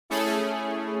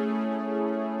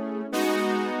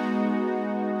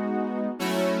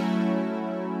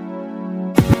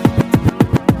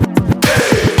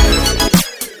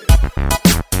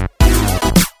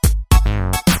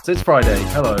It's Friday.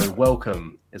 Hello,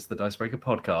 welcome. It's the Dicebreaker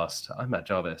podcast. I'm Matt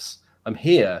Jarvis. I'm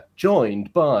here,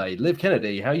 joined by Liv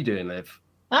Kennedy. How you doing, Liv?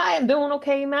 I am doing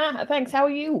okay, Matt. Thanks. How are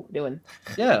you doing?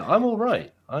 Yeah, I'm all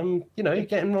right. I'm,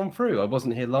 getting on through. I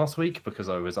wasn't here last week because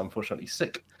I was unfortunately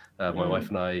sick. My wife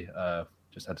and I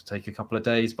just had to take a couple of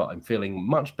days, but I'm feeling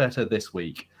much better this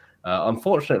week.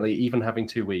 Unfortunately, even having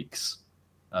 2 weeks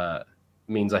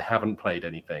means I haven't played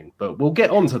anything, but we'll get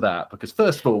on to that because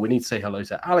first of all, we need to say hello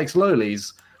to Alex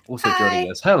Lowleys, also joining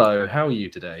us. Hello, how are you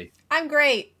today? I'm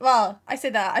great. Well, I say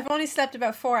that. I've only slept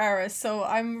about 4 hours, so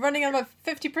I'm running on about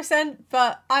 50%,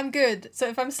 but I'm good. So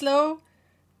if I'm slow,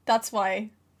 that's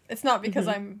why. It's not because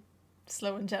I'm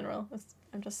slow in general.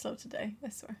 I'm just slow today, I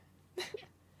swear.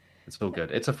 It's all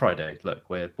good. It's a Friday. Look,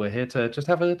 we're here to just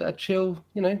have a chill,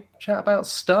 chat about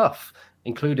stuff,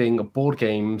 including board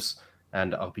games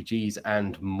and RPGs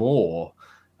and more.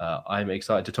 I'm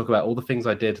excited to talk about all the things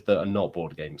I did that are not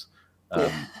board games,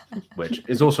 which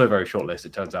is also a very short list,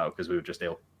 it turns out, because we were just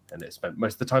ill and it spent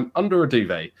most of the time under a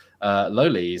duvet.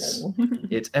 Lowleys,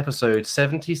 it's episode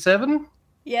 77.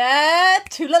 Yeah,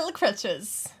 two little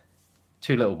crutches.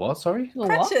 Two little what? Sorry?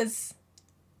 Crutches.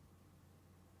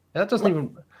 That doesn't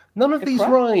even... None of these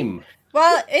rhyme.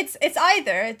 Well, it's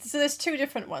either. So there's two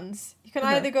different ones. You can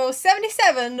either go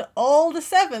 77, all the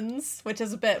sevens, which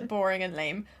is a bit boring and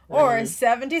lame, or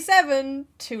 77,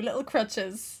 two little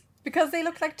crutches, because they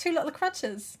look like two little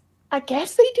crutches. I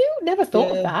guess they do. Never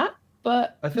thought of that,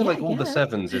 but I feel like all the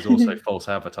sevens is also false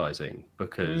advertising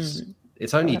because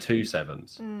it's only two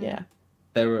sevens. Yeah.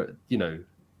 There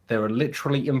are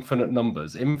literally infinite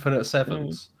numbers, infinite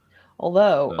sevens.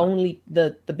 Although only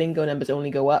the bingo numbers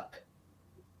only go up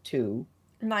to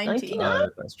 90.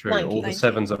 That's true. 90. All the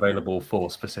sevens available for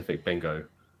specific bingo.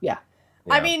 Yeah.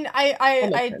 I mean,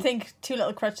 I think two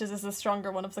little crutches is the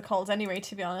stronger one of the calls anyway,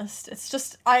 to be honest. It's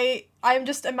just, I'm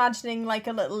just imagining like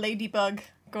a little ladybug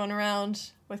going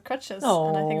around with crutches,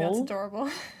 and I think that's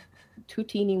adorable. Two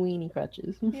teeny weeny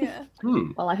crutches. Yeah.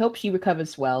 Well, I hope she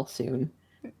recovers well soon.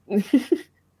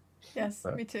 Yes,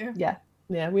 me too. Yeah.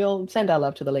 Yeah, we'll send our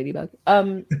love to the ladybug.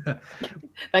 Thank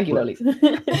you, Lowleys.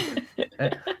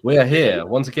 We are here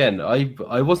once again.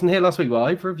 I wasn't here last week, but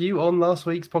I've reviewed on last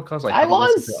week's podcast. I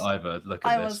was. To either. Look at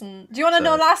I this. wasn't. Do you want to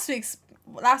know last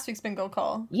week's bingo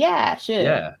call? Yeah, sure.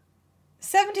 Yeah.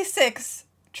 76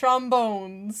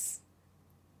 trombones.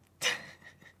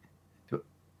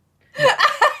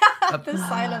 The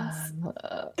silence.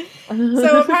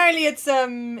 So apparently it's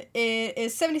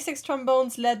 76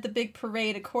 trombones led the big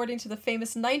parade according to the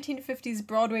famous 1950s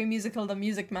Broadway musical The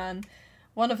Music Man,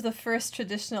 one of the first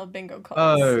traditional bingo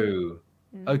calls. Oh,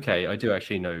 okay. I do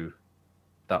actually know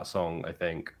that song, I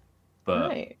think, but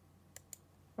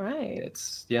Right.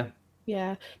 It's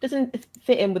yeah. Doesn't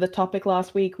fit in with the topic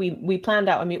last week. We planned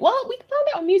out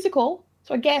a musical,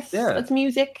 so I guess that's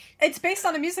music. It's based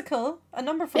on a musical, a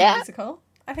number from a musical.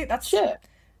 I think that's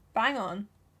bang on.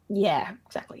 Yeah,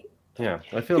 exactly. Yeah,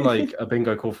 I feel like a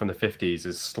bingo call from the 50s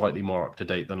is slightly more up to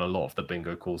date than a lot of the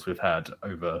bingo calls we've had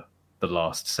over the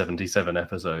last 77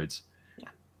 episodes,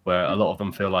 where a lot of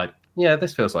them feel like,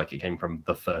 this feels like it came from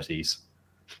the 30s.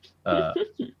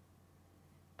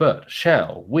 But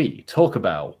shall we talk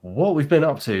about what we've been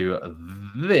up to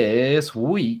this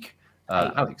week?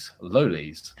 Alex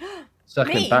Lowleys.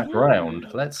 Second background.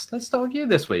 Let's start with you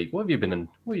this week. What have you been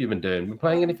doing? Been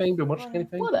playing anything? Been watching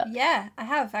anything? Yeah, I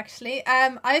have actually.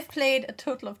 I've played a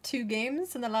total of 2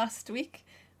 games in the last week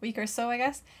or so, I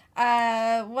guess.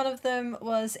 One of them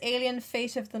was Alien: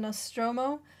 Fate of the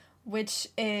Nostromo, which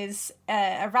is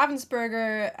a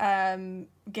Ravensburger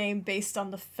game based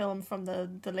on the film from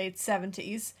the late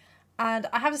 70s. And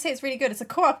I have to say it's really good. It's a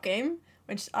co-op game,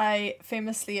 which I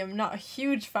famously am not a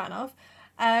huge fan of.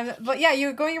 But yeah,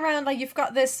 you're going around, like, you've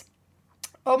got this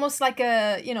almost like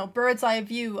a, bird's eye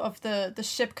view of the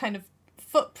ship kind of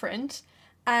footprint,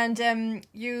 and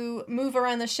you move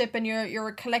around the ship and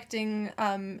you're collecting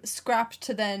scrap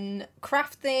to then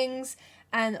craft things,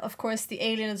 and of course the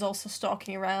alien is also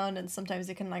stalking around, and sometimes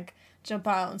it can like jump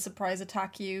out and surprise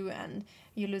attack you, and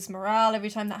you lose morale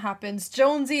every time that happens.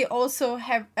 Jonesy also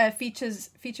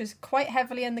features quite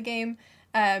heavily in the game,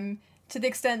 to the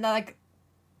extent that like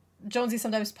Jonesy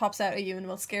sometimes pops out at you and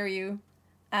will scare you.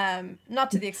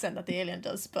 Not to the extent that the alien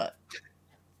does, but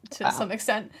to some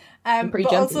extent. But jumpy.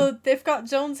 Also, they've got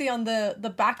Jonesy on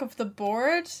the back of the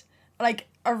board, like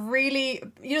a really,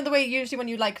 the way usually when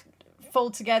you like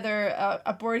fold together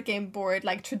a board game board,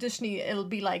 like traditionally it'll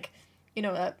be like,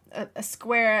 a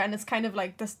square, and it's kind of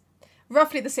like this,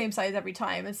 roughly the same size every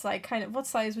time. It's like kind of, what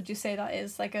size would you say that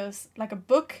is? Like a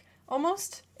book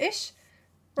almost ish.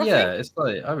 Roughly? Yeah, it's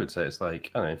like, I would say it's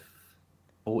like, I don't know,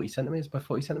 40 centimeters by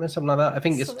 40 centimeters, something like that. I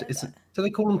think it's that. do they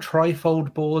call them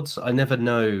trifold boards? I never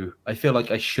know. I feel like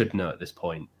I should know at this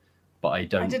point, but I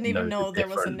don't. I didn't even know there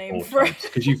was a name for it.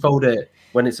 Because you fold it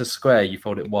when it's a square, you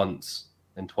fold it once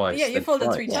and twice. Yeah, you fold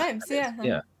it 3 twice. times.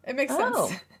 Yeah, it makes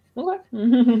sense.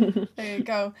 Okay. There you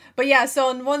go. But yeah, so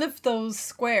on one of those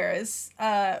squares,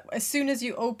 as soon as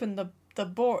you open the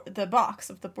box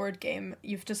of the board game,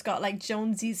 you've just got like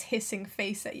Jonesy's hissing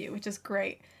face at you, which is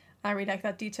great. I really like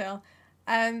that detail.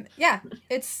 Yeah,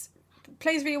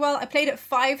 plays really well. I played it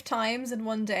 5 times in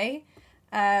one day.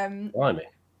 Blimey.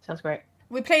 Sounds great.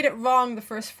 We played it wrong the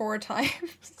first 4 times.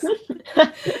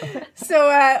 So,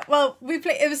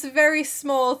 it was a very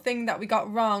small thing that we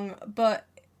got wrong, but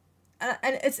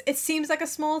and it seems like a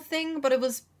small thing, but it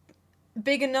was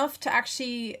big enough to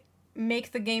actually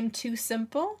make the game too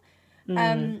simple.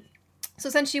 So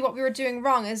essentially what we were doing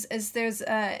wrong is there's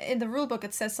in the rulebook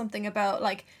it says something about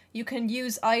like you can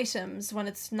use items when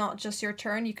it's not just your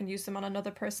turn, you can use them on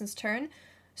another person's turn.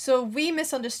 So we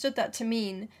misunderstood that to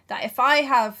mean that if I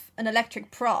have an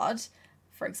electric prod,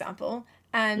 for example,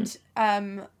 and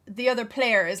the other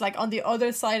player is like on the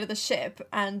other side of the ship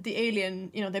and the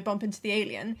alien, they bump into the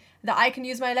alien, that I can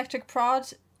use my electric prod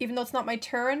even though it's not my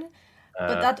turn.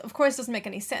 But that, of course, doesn't make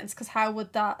any sense because how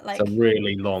would that, like, it's a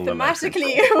really long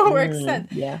thematically work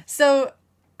sense? Yeah. So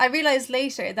I realized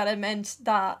later that it meant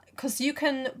that because you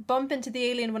can bump into the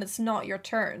alien when it's not your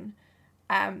turn.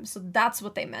 So that's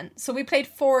what they meant. So we played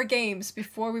 4 games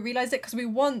before we realized it because we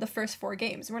won the first 4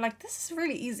 games. And we're like, this is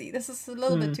really easy. This is a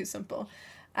little bit too simple.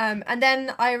 And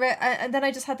then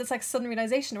I just had this like sudden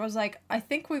realization where I was like, I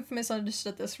think we've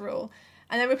misunderstood this rule.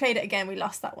 And then we played it again. We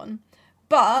lost that one.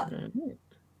 But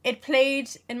it played,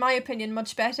 in my opinion,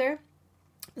 much better.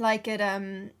 Like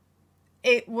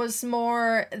it was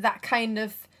more that kind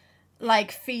of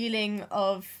like feeling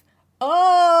of,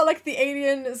 oh, like the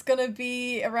alien is gonna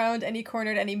be around any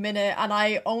corner at any minute and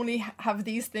I only have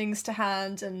these things to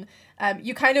hand, and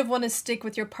you kind of want to stick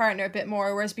with your partner a bit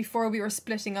more, whereas before we were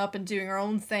splitting up and doing our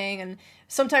own thing, and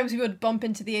sometimes we would bump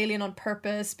into the alien on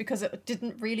purpose because it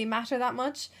didn't really matter that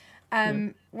much.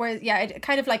 Whereas it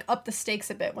kind of like upped the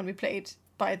stakes a bit when we played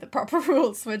by the proper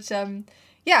rules, which and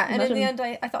in the end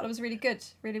I thought it was really good,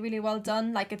 really, really well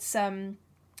done. Like it's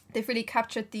they've really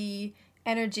captured the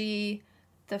energy,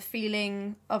 the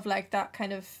feeling of like that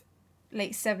kind of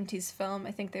late 70s film.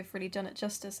 I think they've really done it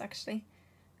justice, actually.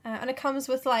 And it comes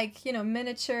with like,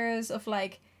 miniatures of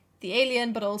like the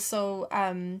alien, but also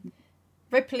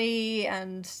Ripley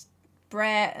and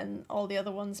Brett and all the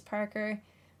other ones, Parker.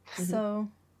 So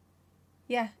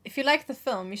yeah, if you like the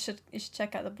film, you should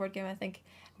check out the board game, I think.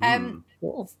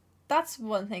 Cool. That's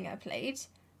one thing I played.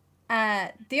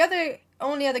 The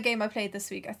only other game I played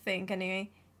this week, I think anyway,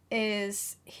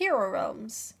 is Hero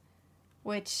Realms,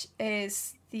 which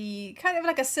is the kind of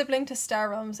like a sibling to Star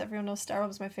Realms. Everyone knows Star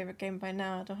Realms is my favorite game by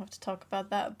now. I don't have to talk about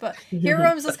that. But Hero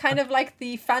Realms is kind of like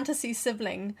the fantasy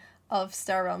sibling of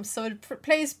Star Realms. So it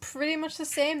plays pretty much the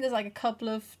same. There's like a couple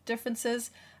of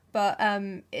differences, but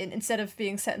instead of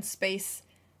being set in space,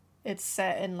 it's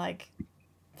set in like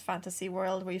fantasy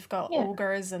world where you've got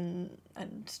ogres and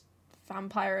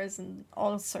vampires and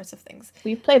all sorts of things.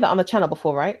 We've played that on the channel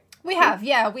before, right? We have,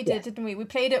 we did, didn't we? We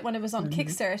played it when it was on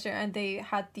Kickstarter, and they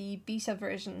had the beta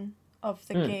version of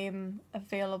the game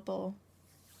available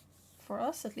for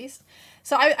us, at least.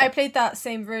 So I played that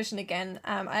same version again.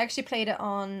 I actually played it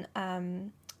on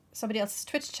somebody else's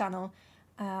Twitch channel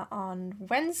on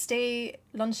Wednesday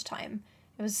lunchtime.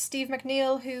 It was Steve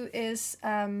McNeil, who is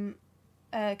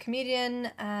a comedian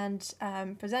and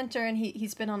presenter, and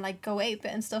he's been on like Go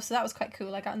 8-Bit and stuff, so that was quite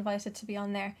cool. I got invited to be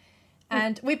on there.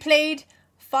 And we played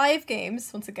 5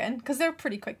 games, once again, because they're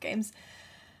pretty quick games.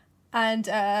 And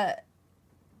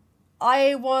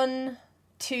I won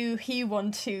 2, he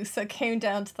won 2, so it came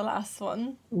down to the last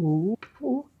one. Ooh.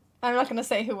 I'm not going to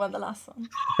say who won the last one.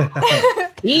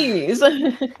 Please.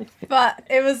 But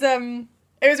it was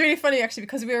really funny, actually,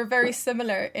 because we were very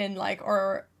similar in like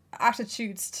our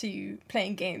attitudes to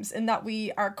playing games, in that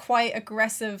we are quite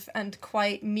aggressive and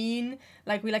quite mean.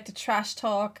 Like we like to trash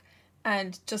talk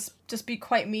and just be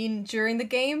quite mean during the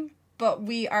game, but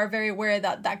we are very aware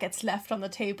that that gets left on the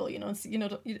table,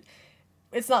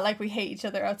 it's not like we hate each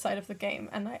other outside of the game.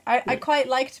 And I quite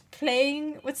liked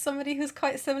playing with somebody who's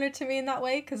quite similar to me in that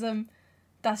way, because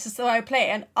that's just how I play.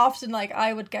 And often like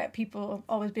I would get people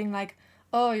always being like,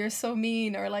 oh, you're so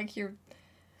mean, or like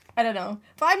I don't know,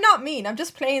 but I'm not mean, I'm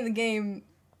just playing the game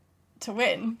to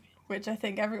win, which I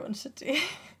think everyone should do.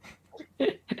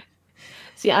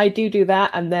 See, I do that,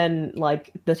 and then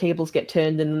like the tables get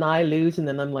turned and then I lose, and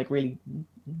then I'm like really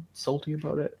salty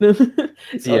about it.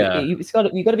 So Yeah. you got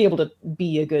to be able to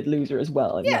be a good loser as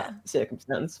well in that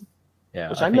circumstance. Yeah,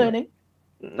 which I'm learning.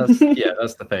 That's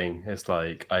the thing. It's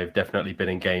like I've definitely been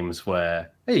in games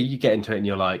where hey, you get into it and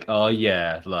you're like, oh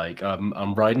yeah, like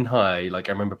I'm riding high. Like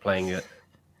I remember playing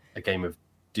a game of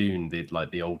Dune,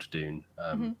 the old Dune,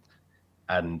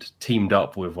 and teamed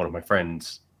up with one of my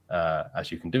friends,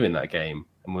 as you can do in that game.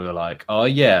 And we were like, oh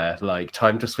yeah, like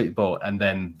time to sweep the ball. And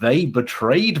then they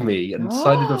betrayed me and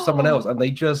sided with someone else, and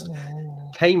they just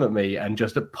came at me and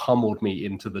just pummeled me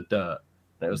into the dirt.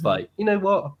 And it was like, you know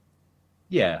what?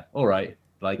 Yeah, all right.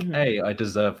 Like, A, I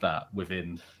deserve that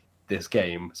within this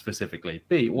game specifically.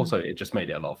 B, also it just made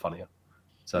it a lot funnier.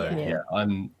 So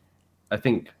I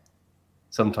think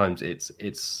sometimes it's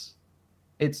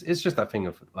just that thing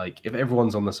of like if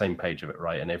everyone's on the same page of it,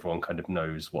 right, and everyone kind of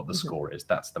knows what the score is,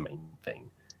 that's the main thing.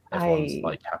 Everyone's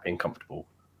like happy and comfortable.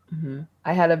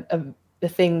 I had a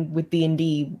thing with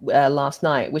D&D last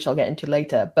night, which I'll get into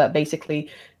later, but basically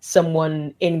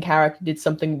someone in character did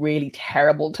something really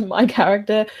terrible to my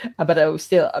character, but I was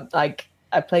still like,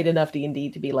 I played enough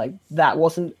D&D to be like, that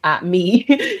wasn't at me,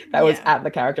 that was at the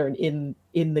character and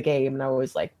in the game, and I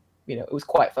was like, you know, it was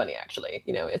quite funny actually,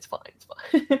 you know, it's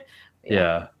fine.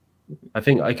 Yeah. I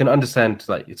think I can understand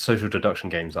like social deduction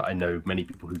games that I know many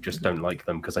people who just don't like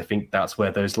them, because I think that's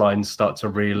where those lines start to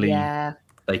really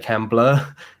they can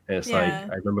blur. It's like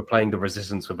I remember playing the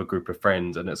Resistance with a group of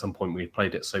friends, and at some point we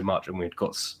played it so much and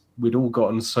we'd all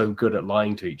gotten so good at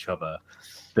lying to each other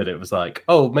that it was like,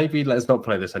 oh, maybe let's not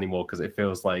play this anymore, because it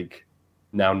feels like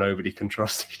now nobody can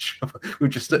trust each other. We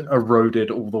just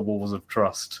eroded all the walls of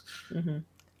trust. To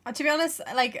be honest,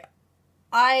 like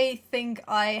I think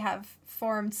I have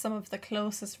formed some of the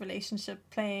closest relationship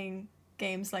playing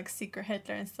games like Secret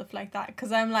Hitler and stuff like that,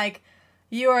 because I'm like,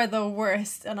 you are the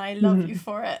worst and I love you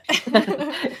for it.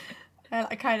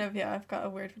 I kind of I've got a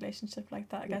weird relationship like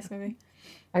that, I guess. Maybe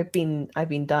I've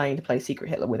been dying to play Secret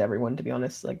Hitler with everyone, to be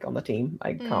honest, like on the team.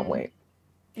 I can't wait.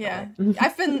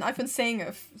 I've been saying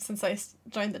it since I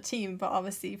joined the team, but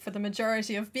obviously for the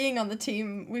majority of being on the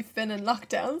team we've been in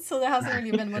lockdown, so there hasn't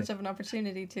really been much of an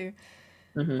opportunity to.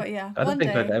 But I don't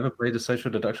think I've ever played a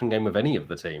social deduction game with any of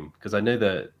the team, because I know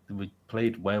that we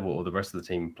played Werewolf, or the rest of the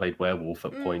team played Werewolf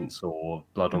at points, or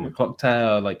Blood on the Clock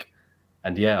Tower, like,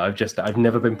 and I've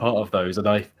never been part of those, and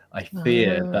I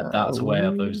fear that's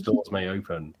where those doors may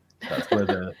open. That's where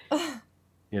the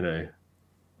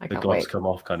the gloves come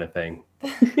off, kind of thing.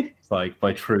 It's like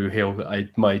my true heel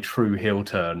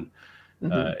turn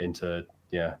into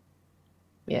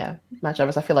Match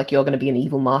Others, I feel like you're going to be an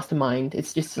evil mastermind.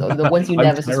 It's just the ones you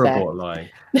never suspect. I'm terrible at lying.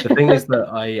 The thing is that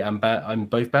I'm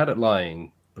both bad at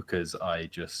lying, because I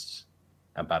just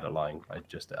am bad at lying.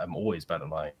 I'm always bad at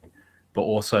lying. But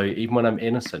also, even when I'm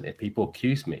innocent, if people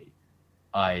accuse me,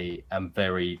 I am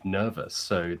very nervous.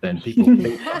 So then people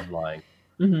think that I'm lying.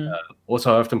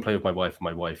 Also, I often play with my wife.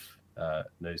 My wife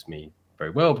knows me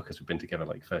very well because we've been together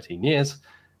like 13 years.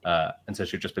 And so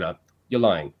she'll just be like, "You're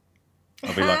lying."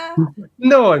 I'll be like,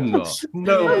 no, I'm not.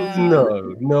 No,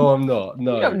 I'm not.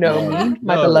 No, you don't know me,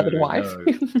 my beloved wife.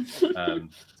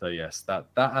 So yes, that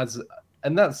adds,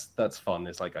 and that's fun.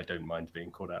 It's like I don't mind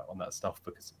being called out on that stuff,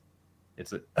 because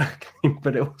it's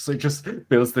but it also just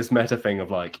builds this meta thing of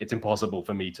like, it's impossible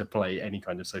for me to play any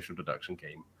kind of social deduction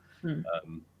game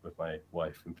with my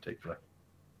wife in particular.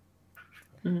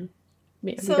 Yeah,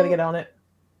 we gotta get on it.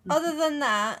 Other than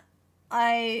that,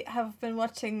 I have been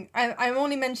watching. I'm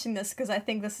only mentioning this because I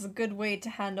think this is a good way to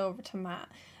hand over to Matt,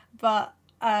 but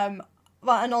and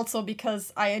also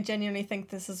because I genuinely think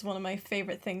this is one of my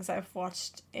favorite things I've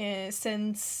watched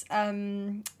since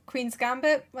Queen's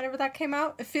Gambit, whenever that came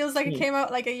out. It feels like it came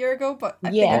out like a year ago, but I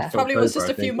think it probably was just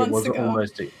a few months ago.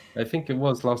 I think it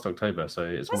was last October, so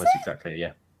it's almost exactly a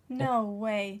year. No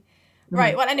way.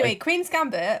 Right. Well, anyway, Queen's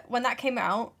Gambit, when that came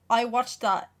out, I watched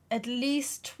that at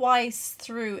least twice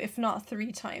through, if not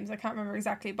 3 times. I can't remember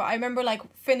exactly, but I remember like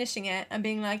finishing it and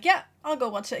being like, yeah, I'll go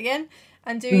watch it again,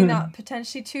 and doing that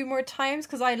potentially 2 more times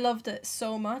because I loved it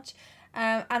so much.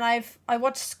 And I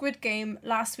watched Squid Game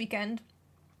last weekend.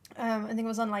 I think it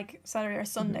was on like Saturday or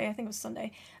Sunday. I think it was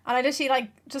Sunday. And I literally like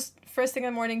just first thing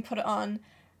in the morning put it on,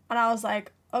 and I was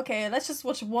like, okay, let's just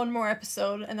watch 1 more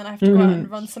episode, and then I have to go out and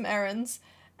run some errands.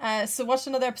 So watched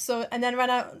another episode, and then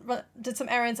did some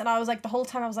errands, and I was like, the whole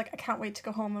time I was like, I can't wait to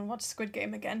go home and watch Squid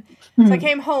Game again. So I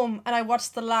came home and I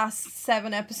watched the last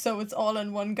 7 episodes all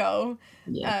in one go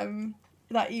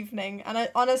that evening, and I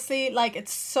honestly, like,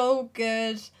 it's so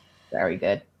good. Very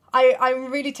good.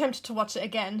 I'm really tempted to watch it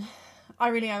again. I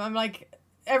really am. I'm like,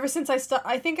 ever since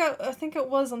I think it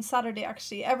was on Saturday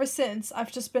actually. Ever since,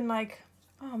 I've just been like,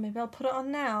 oh, maybe I'll put it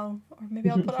on now, or maybe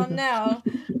I'll put it on now.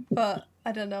 But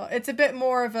I don't know. It's a bit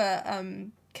more of a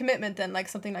commitment than like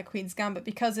something like Queen's Gambit,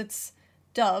 because it's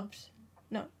dubbed.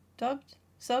 No, dubbed,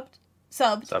 subbed.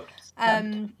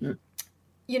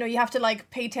 You know, you have to like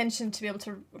pay attention to be able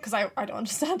to, because I don't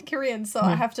understand Korean, so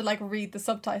I have to like read the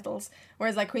subtitles.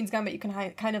 Whereas like Queen's Gambit, you can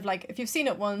kind of like, if you've seen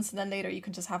it once and then later you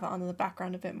can just have it on in the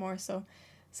background a bit more. So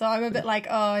I'm a bit like,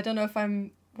 oh, I don't know if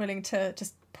I'm willing to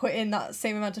just put in that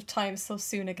same amount of time so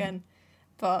soon again.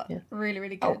 But really,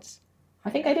 really good. Oh, I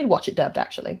think I did watch it dubbed,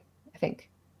 actually. I think.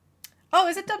 Oh,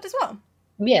 is it dubbed as well?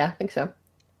 Yeah, I think so.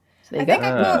 So there you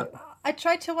go. I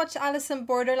tried to watch Alice in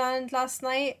Borderland last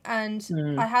night, and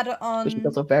I had it on. Which is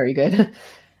also very good.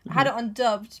 I had it on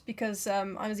dubbed because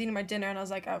I was eating my dinner, and I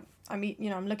was like, I'm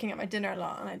looking at my dinner a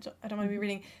lot, and I don't want to be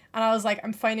reading. And I was like,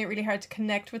 I'm finding it really hard to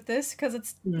connect with this because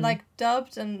it's like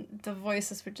dubbed, and the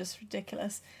voices were just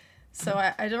ridiculous. So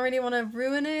I don't really want to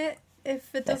ruin it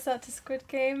if it does that to Squid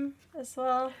Game as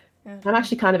well. Yeah. I'm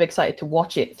actually kind of excited to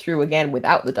watch it through again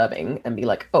without the dubbing and be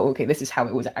like, oh, okay, this is how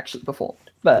it was actually performed.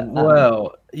 But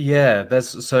well, yeah,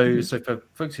 there's so for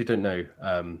folks who don't know,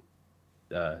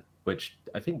 which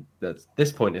I think at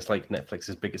this point it's like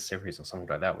Netflix's biggest series or something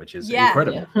like that, which is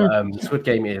incredible. Yeah. Squid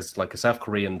Game is like a South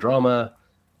Korean drama.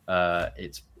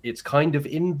 It's kind of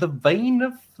in the vein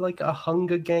of like a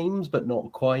Hunger Games, but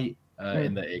not quite.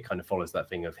 In that it kind of follows that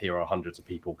thing of here are hundreds of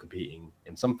people competing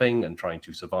in something and trying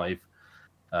to survive.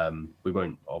 We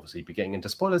won't obviously be getting into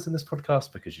spoilers in this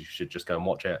podcast because you should just go and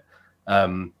watch it.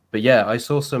 But yeah, I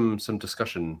saw some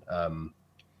discussion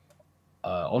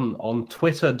on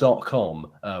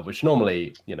twitter.com, which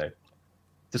normally, you know,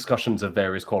 discussions of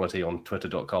various quality on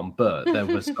twitter.com, but there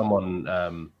was someone,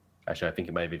 actually I think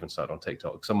it may have even started on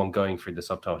TikTok, someone going through the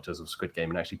subtitles of Squid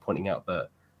Game and actually pointing out that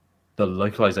the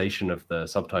localization of the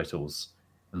subtitles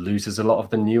loses a lot of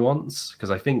the nuance,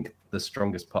 because I think the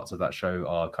strongest parts of that show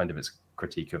are kind of its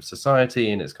critique of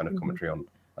society and its kind of commentary on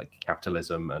like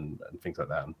capitalism and things like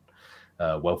that, and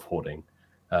wealth hoarding.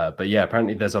 But yeah,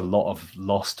 apparently there's a lot of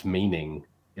lost meaning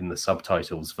in the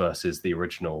subtitles versus the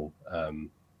original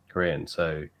Korean.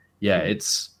 So yeah,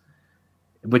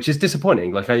 which is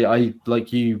disappointing. Like I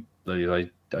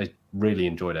really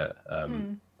enjoyed it.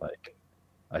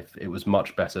 It was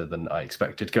much better than I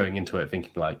expected going into it,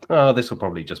 thinking like, oh, this will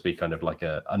probably just be kind of like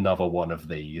another one of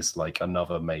these, like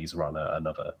another Maze Runner,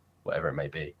 another whatever it may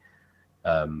be.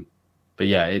 But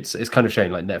yeah, it's kind of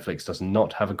shame like Netflix does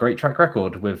not have a great track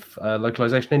record with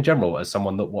localization in general. As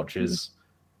someone that watches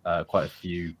quite a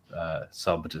few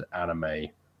subbed anime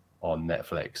on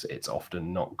Netflix, it's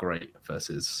often not great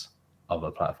versus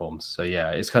other platforms. So yeah,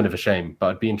 it's kind of a shame,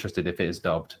 but I'd be interested if it is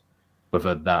dubbed,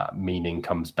 whether that meaning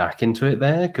comes back into it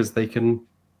there, because they can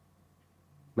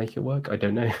make it work. I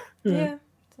don't know. Yeah.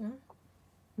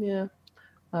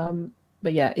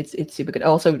 But yeah, it's super good.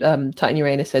 Also, Titan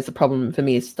Uranus says the problem for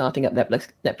me is starting up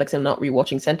Netflix and not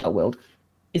rewatching Centaur World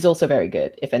is also very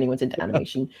good. If anyone's into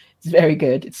animation, it's very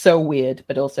good. It's so weird,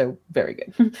 but also very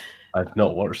good. I've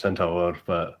not watched Centaur World,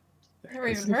 but I've never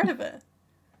even heard of it.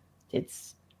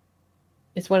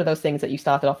 It's one of those things that you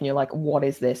started off and you're like, what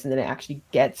is this? And then it actually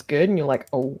gets good and you're like,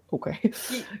 oh, okay.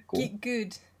 Cool.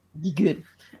 Good.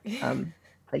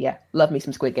 But yeah, love me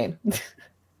some Squid Game.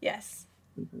 Yes.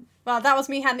 Well, that was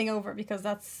me handing over because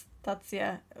that's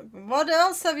yeah. What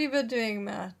else have you been doing,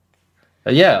 Matt?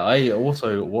 Yeah, I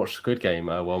also watched Squid Game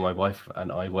while my wife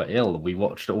and I were ill. We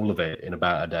watched all of it in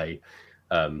about a day.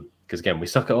 Because again, we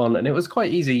stuck it on and it was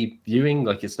quite easy viewing.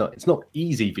 Like it's not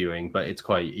easy viewing, but it's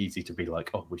quite easy to be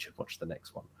like, oh, we should watch the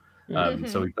next one.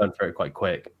 So we've gone through it quite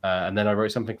quick. And then I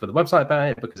wrote something for the website about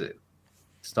it because it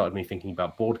started me thinking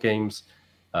about board games.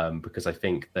 Because I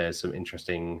think there's some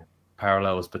interesting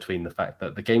parallels between the fact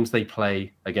that the games they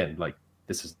play, again, like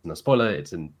this isn't a spoiler,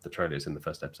 it's in the trailer, it's in the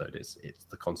first episode, it's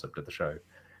the concept of the show,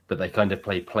 but they kind of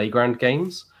play playground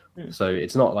games. So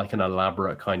it's not like an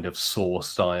elaborate kind of Saw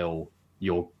style,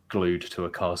 you're glued to a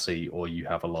car seat or you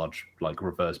have a large like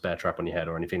reverse bear trap on your head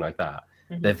or anything like that.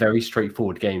 They're very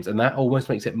straightforward games, and that almost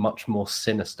makes it much more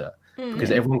sinister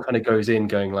because everyone kind of goes in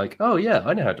going like, oh yeah,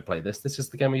 I know how to play this is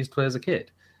the game I used to play as a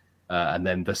kid. And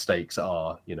then the stakes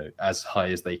are, you know, as high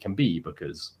as they can be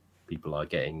because people are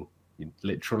getting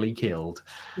literally killed.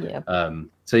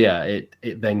 So yeah,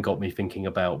 it then got me thinking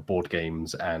about board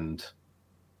games and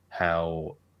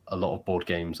how a lot of board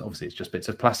games, obviously it's just bits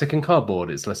of plastic and cardboard,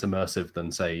 it's less immersive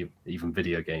than say even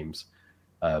video games,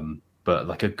 but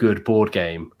like a good board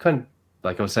game, kind of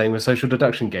like I was saying with social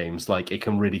deduction games, like it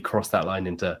can really cross that line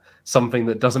into something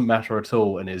that doesn't matter at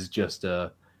all and is just an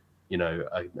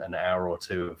hour or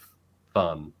two of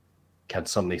fun, can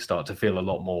suddenly start to feel a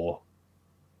lot more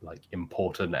like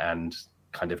important and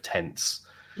kind of tense.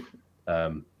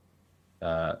 Was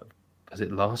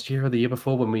it last year or the year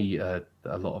before when we a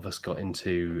lot of us got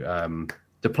into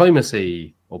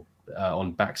diplomacy or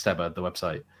on Backstabber, the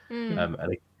website,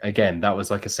 and again that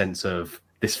was like a sense of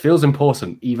this feels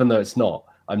important even though it's not.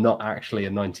 I'm not actually a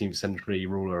 19th century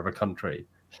ruler of a country,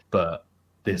 but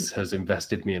this has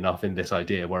invested me enough in this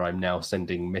idea where I'm now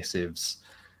sending missives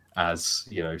as,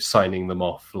 you know, signing them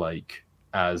off like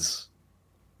as,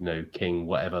 you know, king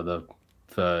whatever the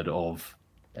third of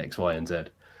X, Y, and Z.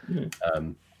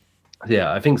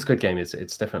 Yeah, I think Squid Game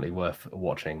it's definitely worth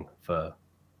watching for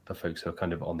folks who are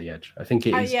kind of on the edge. I think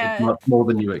it's much more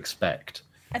than you expect.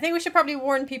 I think we should probably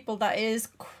warn people that it is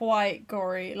quite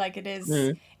gory. Like it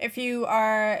is, if you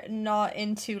are not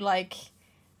into like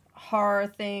horror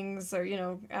things or, you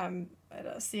know,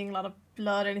 seeing a lot of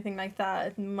blood or anything like that,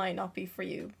 it might not be for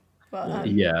you. But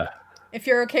if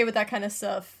you're okay with that kind of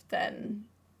stuff, then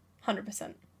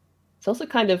 100%. It's also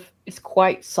it's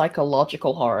quite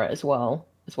psychological horror as well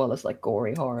as like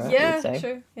gory horror. Yeah, I would say.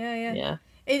 true. Yeah.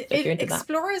 It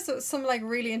explores some like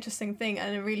really interesting thing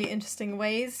and in really interesting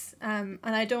ways. And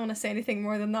I don't want to say anything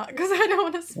more than that because I don't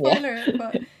want to spoil it.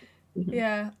 But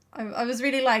yeah, I was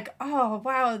really like, oh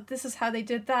wow, this is how they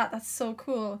did that. That's so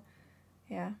cool.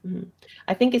 Yeah.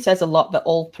 I think it says a lot that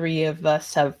all three of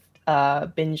us have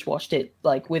binge watched it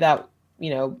like without,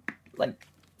 you know, like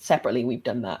separately. We've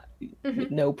done that with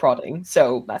no prodding,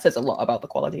 so that says a lot about the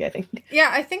quality, I think.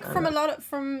 Yeah, I think from a lot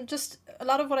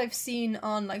of what I've seen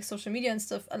on like social media and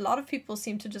stuff, a lot of people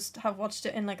seem to just have watched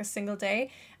it in like a single day.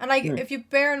 And like if you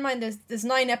bear in mind there's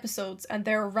 9 episodes and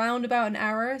they're around about an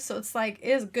hour, so it's like it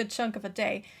is a good chunk of a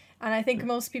day. And I think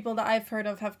most people that I've heard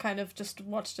of have kind of just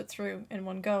watched it through in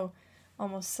one go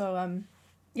almost. So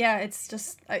yeah, it's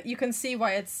just you can see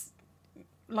why it's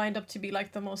lined up to be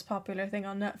like the most popular thing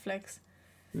on Netflix.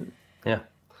 Yeah.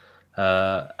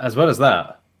 As well as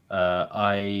that,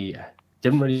 I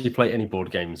didn't really play any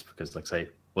board games because, like I say,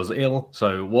 was ill.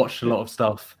 So watched a lot of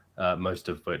stuff, most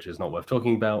of which is not worth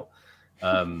talking about.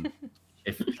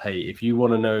 If you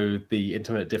want to know the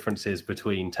intimate differences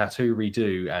between Tattoo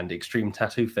Redo and Extreme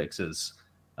Tattoo Fixers,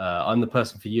 I'm the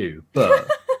person for you. But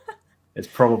it's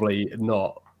probably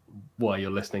not why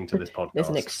you're listening to this podcast. There's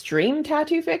an Extreme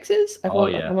Tattoo Fixes? I've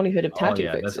only heard of Tattoo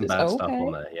Fixes. There's some bad stuff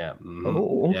on there, yeah.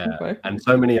 Okay. And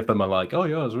so many of them are like, oh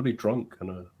yeah, I was really drunk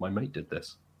and my mate did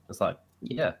this. It's like,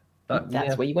 yeah.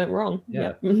 That's where you went wrong.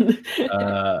 Yeah.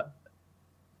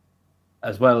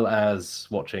 As well as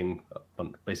watching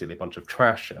basically a bunch of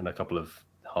trash and a couple of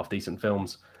half-decent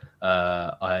films,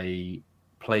 I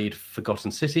played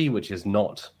Forgotten City, which is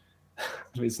not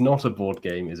it's not a board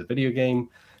game, it's a video game.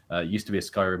 Used to be a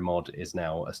Skyrim mod, is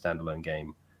now a standalone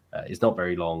game. It's not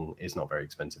very long, it's not very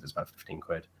expensive, it's about 15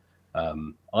 quid.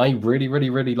 I really, really,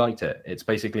 really liked it. It's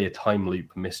basically a time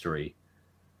loop mystery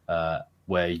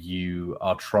where you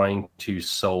are trying to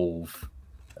solve...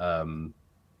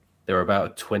 there are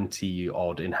about 20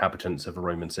 odd inhabitants of a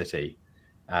Roman city,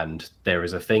 and there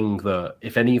is a thing that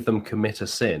if any of them commit a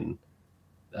sin,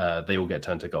 they all get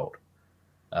turned to gold.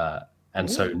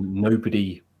 So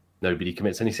nobody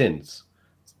commits any sins.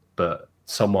 But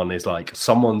someone is like,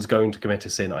 someone's going to commit a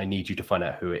sin, I need you to find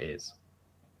out who it is.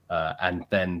 And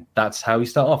then that's how you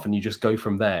start off, and you just go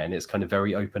from there, and it's kind of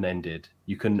very open-ended.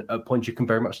 You can, at points, you can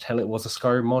very much tell it was a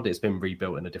Skyrim mod. It's been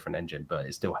rebuilt in a different engine, but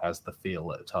it still has the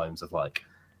feel at times of like,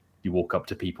 you walk up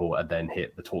to people and then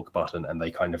hit the talk button, and they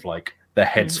kind of like, their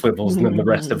head swivels and then the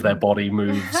rest of their body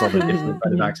moves on a different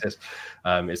kind of axis.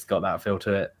 It's got that feel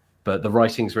to it. But the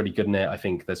writing's really good in it. I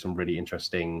think there's some really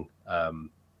interesting...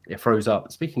 it throws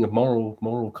up, speaking of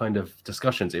moral kind of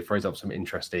discussions, it throws up some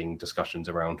interesting discussions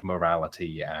around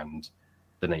morality and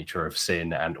the nature of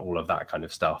sin and all of that kind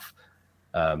of stuff.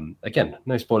 Again,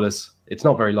 no spoilers. It's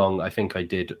not very long. I think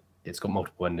it's got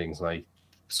multiple endings, and I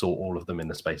saw all of them in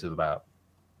the space of about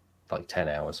like 10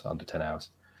 hours, under 10 hours.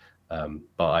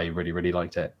 But I really, really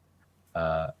liked it.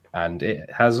 And it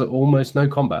has almost no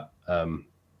combat,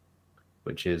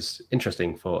 which is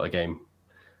interesting for a game.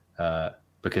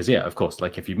 Because yeah, of course,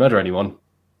 like if you murder anyone,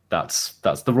 that's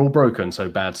the rule broken. So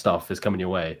bad stuff is coming your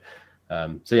way.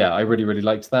 So yeah, I really, really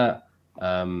liked that.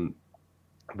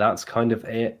 That's kind of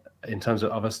it in terms of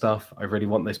other stuff. I really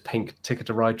want those pink Ticket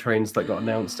to Ride trains that got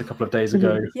announced a couple of days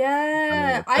ago.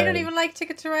 Yeah, I don't even like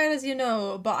Ticket to Ride, as you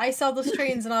know, but I saw those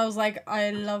trains and I was like,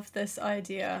 I love this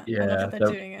idea. Yeah, I love that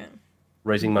they're doing it.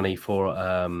 Raising money for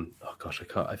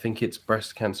I think it's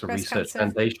Breast Cancer Research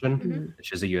Foundation,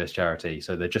 which is a US charity.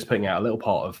 So they're just putting out a little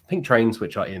pot of pink trains,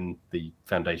 which are in the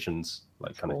foundation's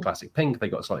like kind of classic pink. They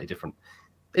got slightly different.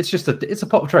 It's a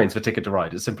pot of trains for Ticket to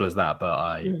Ride. It's simple as that. But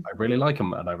I really like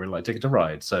them, and I really like Ticket to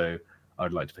Ride. So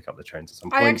I'd like to pick up the trains at some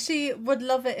point. I actually would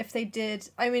love it if they did.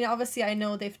 I mean, obviously, I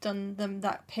know they've done them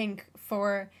that pink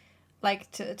for, like,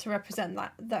 to represent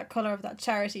that color of that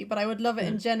charity. But I would love it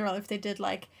in general if they did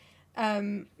like,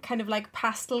 kind of like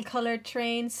pastel colored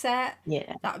train set.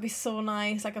 Yeah, that would be so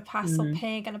nice. Like a pastel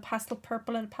pink and a pastel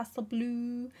purple and a pastel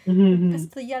blue,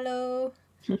 pastel yellow.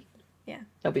 Yeah,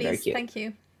 that'd be very cute. Thank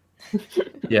you.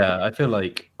 Yeah, I feel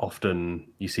like often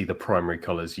you see the primary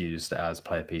colors used as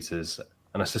player pieces.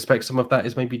 And I suspect some of that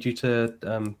is maybe due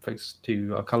to folks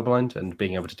who are colorblind and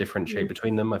being able to differentiate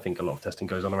between them. I think a lot of testing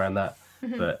goes on around that.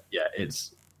 But yeah,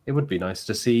 it would be nice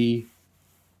to see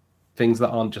things that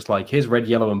aren't just like, here's red,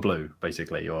 yellow, and blue,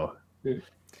 basically. Or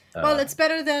well, it's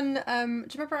better than. Do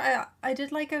you remember I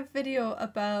did like a video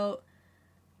about.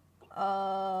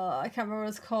 I can't remember what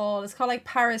it's called. It's called like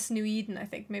Paris New Eden, I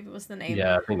think maybe was the name.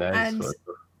 Yeah, I think that is.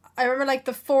 I remember like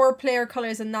the 4 player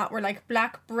colors in that were like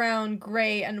black, brown,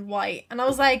 grey, and white. And I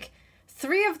was like,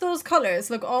 3 of those colors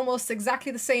look almost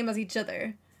exactly the same as each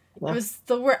other. Yeah. It was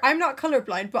the word. I'm not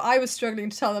colorblind, but I was struggling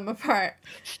to tell them apart.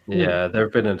 Yeah, there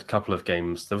have been a couple of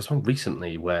games. There was one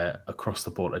recently where across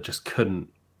the board I just couldn't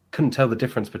tell the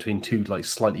difference between 2 like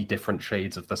slightly different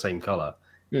shades of the same color.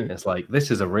 It's like,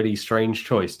 this is a really strange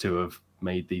choice to have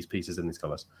made these pieces in these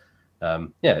colors. Yeah,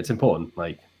 it's important.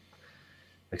 Like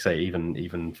I say,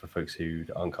 even for folks who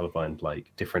aren't colorblind, like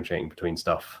differentiating between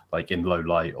stuff like in low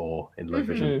light or in low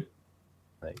vision.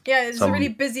 Like, yeah, it's a really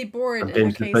busy board.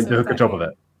 Games don't do a good job of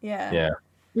it. Yeah.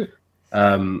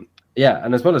 Yeah,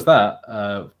 and as well as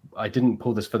that, I didn't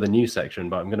pull this for the news section,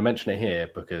 but I'm going to mention it here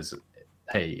because,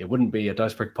 hey, it wouldn't be a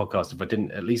Dice Break podcast if I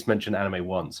didn't at least mention anime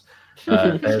once.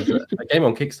 There's a game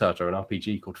on Kickstarter, an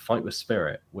RPG called Fight with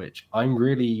Spirit, which I'm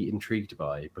really intrigued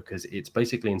by because it's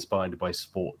basically inspired by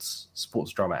sports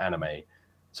drama anime.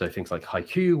 So things like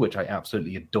Haikyuu, which I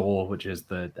absolutely adore, which is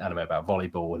the anime about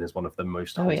volleyball and is one of the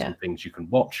most wholesome things you can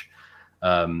watch,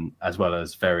 as well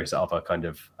as various other kind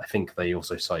of, I think they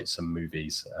also cite some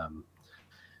movies,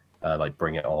 like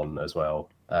Bring It On as well.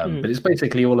 But it's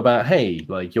basically all about, hey,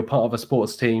 like you're part of a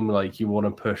sports team, like you want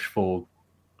to push for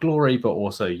glory, but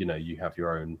also, you know, you have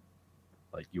your own,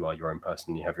 like you are your own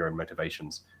person, you have your own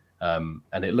motivations.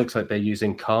 And it looks like they're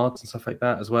using cards and stuff like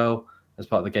that as well as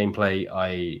part of the gameplay.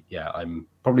 I'm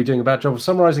probably doing a bad job of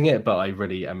summarizing it, but I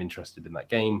really am interested in that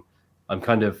game. I'm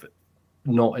kind of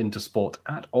not into sport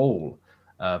at all,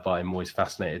 but I'm always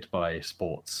fascinated by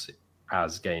sports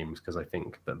as games because I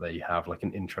think that they have like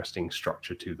an interesting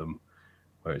structure to them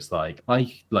where it's like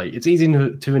it's easy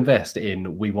to invest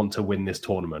in, we want to win this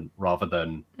tournament rather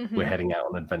than we're heading out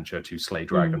on an adventure to slay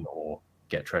dragon or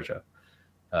get treasure.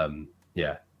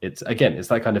 It's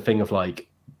that kind of thing of like,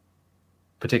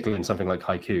 particularly in something like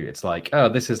Haikyuu, it's like, oh,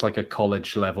 this is like a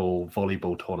college level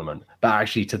volleyball tournament, but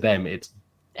actually to them it's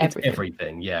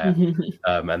everything.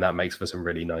 And that makes for some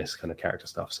really nice kind of character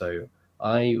stuff. So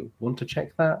I want to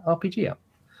check that RPG out.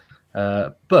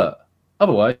 But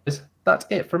otherwise, that's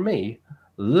it from me.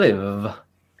 Liv.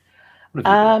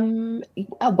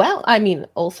 Well, I mean,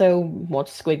 also watch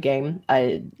Squid Game.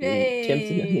 Good.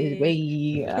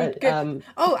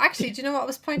 Oh, actually, do you know what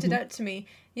was pointed out to me?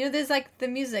 You know, there's like the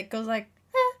music goes like.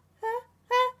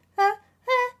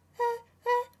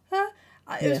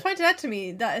 It was pointed out to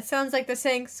me that it sounds like they're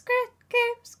saying Squid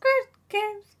Game, Squid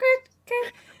Game, Squid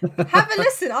Game. Have a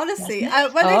listen, honestly.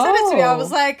 When they said it to me, I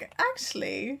was like,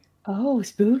 actually. Oh,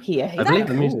 spooky! I believe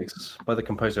the music's by the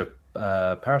composer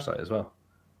Parasite as well.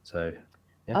 So.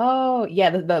 Yeah. Oh yeah,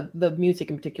 the music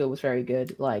in particular was very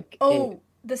good. Like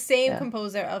the same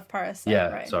composer of Parasite. Yeah,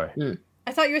 right? Sorry.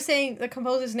 I thought you were saying the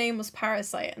composer's name was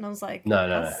Parasite, and I was like, no.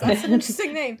 That's an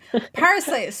interesting name.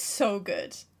 Parasite is so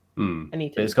good.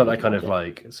 It's got that kind of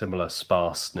like similar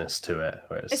sparseness to it,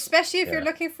 especially if you're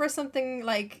looking for something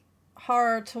like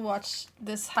horror to watch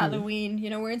this Halloween.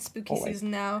 You know, we're in spooky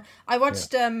season now. I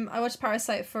watched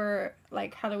Parasite for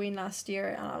like Halloween last year,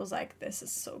 and I was like, this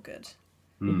is so good.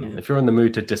 If you're in the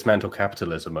mood to dismantle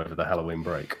capitalism over the Halloween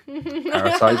break,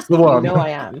 Parasite's the one. I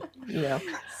am. You know,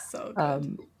 so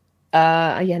good.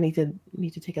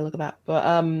 Need to take a look at that.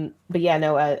 But yeah,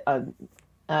 no.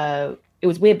 It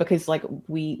was weird because like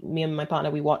me and my partner,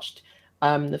 we watched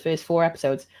the first 4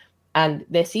 episodes, and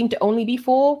there seemed to only be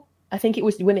 4. I think it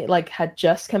was when it like had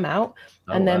just come out,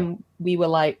 and then we were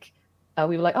like, oh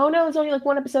no, there's only like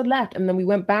 1 episode left, and then we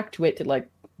went back to it to like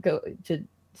go to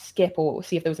skip or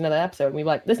see if there was another episode, and we were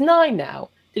like, there's 9 now.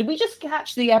 Did we just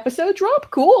catch the episode drop?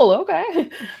 Cool,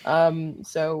 okay.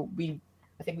 So I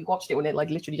think we watched it when it like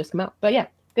literally just came out. But yeah,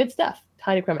 good stuff.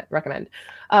 Highly recommend.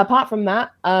 Apart from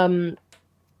that,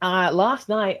 last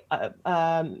night,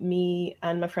 me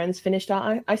and my friends finished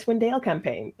our Icewind Dale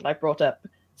campaign that I brought up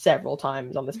several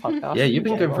times on this podcast. Yeah, you've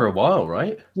been going for a while,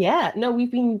 right? Yeah, no,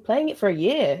 we've been playing it for a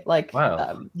year. Like,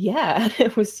 wow. Yeah,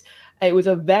 it was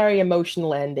a very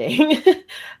emotional ending to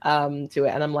it,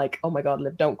 and I'm like, oh my god,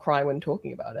 Liv, don't cry when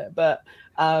talking about it. But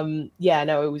yeah,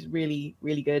 no, it was really,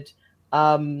 really good.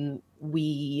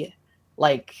 We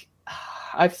like,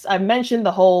 I've mentioned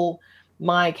the whole.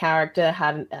 My character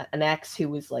had an ex who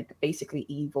was like basically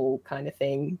evil kind of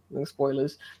thing. No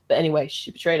spoilers, but anyway, she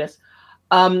betrayed us.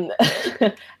 And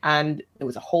there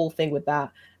was a whole thing with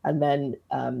that. And then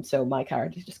so my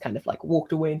character just kind of like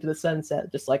walked away into the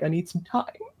sunset, just like, I need some time.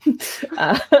 It's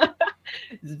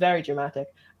very dramatic.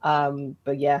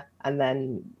 But yeah, and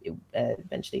then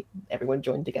eventually everyone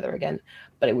joined together again.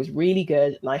 But it was really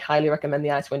good, and I highly recommend the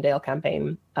Icewind Dale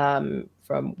campaign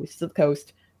from Wizards of the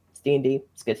Coast. It's D&D.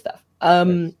 It's good stuff.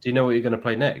 Do you know what you're going to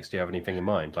play next? Do you have anything in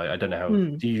mind? Like, I don't know how.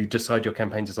 Do you decide your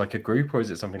campaigns as like a group, or is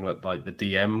it something like the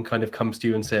DM kind of comes to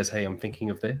you and says, "Hey, I'm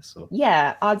thinking of this"? Or...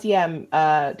 Yeah, our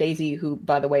DM Daisy, who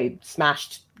by the way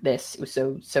smashed this. It was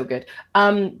so good.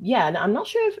 Yeah, and I'm not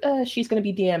sure if she's going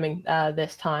to be DMing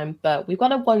this time, but we've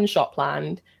got a one-shot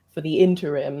planned for the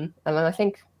interim, and then I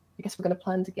guess we're going to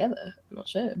plan together. I'm not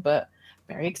sure, but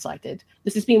very excited.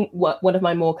 This has been one of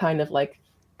my more kind of like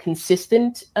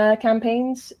consistent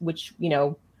campaigns, which, you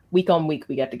know, week on week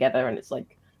we get together, and it's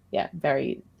like, yeah,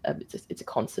 very it's a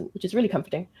constant, which is really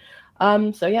comforting.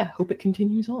 So yeah, hope it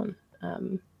continues on.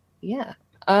 Yeah.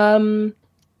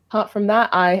 Apart from that,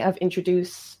 I have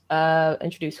introduced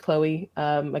Chloe,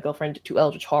 my girlfriend, to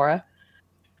Eldritch Horror.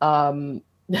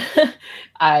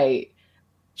 I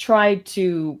tried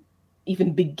to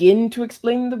even begin to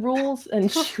explain the rules,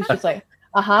 and she was just like,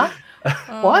 what?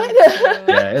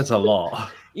 Yeah, it's a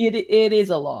lot. It is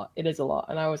a lot. It is a lot.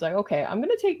 And I was like, okay, I'm going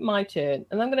to take my turn,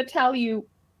 and I'm going to tell you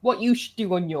what you should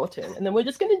do on your turn. And then we're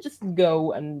just going to just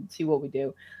go and see what we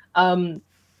do.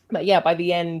 But yeah, by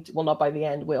the end, well, not by the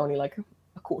end, we're only like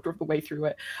a quarter of the way through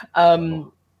it.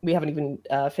 We haven't even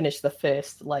finished the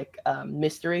first like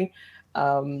mystery.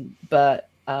 But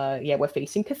yeah, we're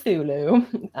facing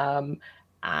Cthulhu.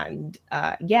 And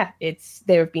yeah,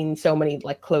 there have been so many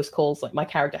like close calls. Like my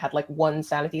character had like 1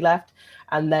 sanity left,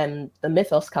 and then the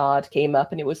Mythos card came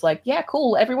up, and it was like, yeah,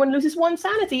 cool, everyone loses 1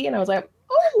 sanity, and I was like,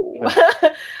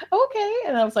 oh, okay.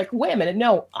 And I was like, wait a minute,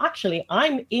 no, actually,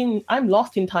 I'm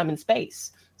lost in time and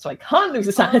space, so I can't lose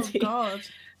a sanity. Oh god.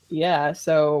 Yeah,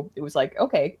 so it was like,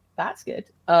 okay, that's good.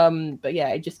 But yeah,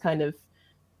 it just kind of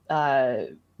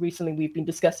recently we've been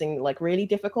discussing like really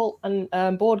difficult and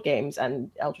board games, and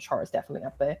Eldritch Horror is definitely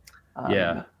up there.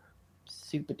 Yeah,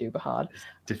 super duper hard. It's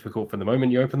difficult from the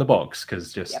moment you open the box,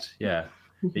 because just Yep.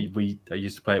 I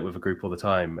used to play it with a group all the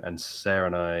time, and Sarah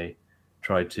and I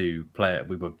tried to play it.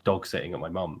 We were dog sitting at my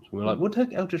mum's. We were like, we'll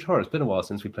take Eldritch Horror. It's been a while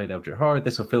since we played Eldritch Horror.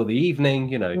 This will fill the evening.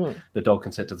 You know, the dog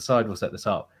can sit to the side. We'll set this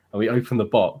up. And we open the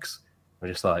box. We're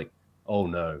just like, oh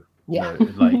no. Yeah. No,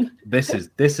 like this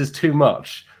is too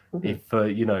much. If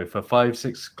for 5,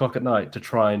 6 o'clock at night to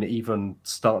try and even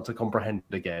start to comprehend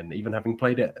it again, even having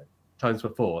played it times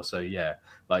before. So yeah,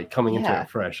 like coming into it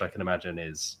fresh, I can imagine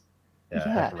is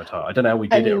heck of a time. I don't know how we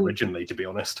did it originally, to be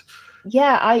honest.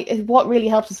 Yeah, what really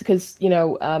helps is because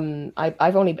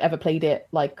I've only ever played it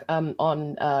like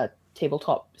on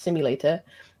Tabletop Simulator.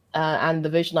 And the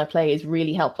version I play is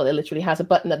really helpful. It literally has a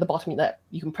button at the bottom that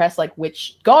you can press, like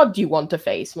which god do you want to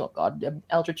face? Well, god,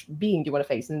 eldritch being do you want to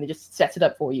face? And it just sets it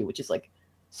up for you, which is like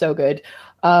so good.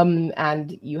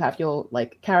 And you have your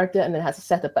like character, and it has a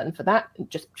setup button for that. It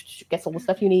just gets all the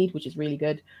stuff you need, which is really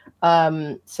good.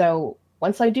 So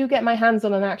once I do get my hands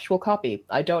on an actual copy,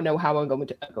 I don't know how I'm going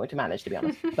to manage, to be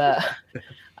honest. But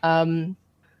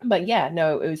yeah,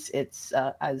 no, it's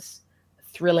as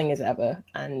thrilling as ever,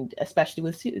 and especially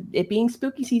with it being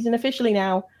spooky season officially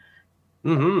now.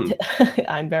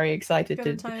 I'm very excited.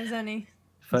 Good time as any.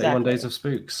 31 Days of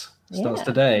Spooks starts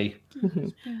today.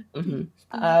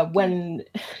 When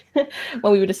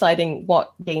we were deciding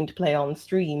what game to play on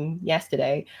stream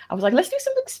yesterday, I was like, let's do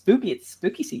something spooky. It's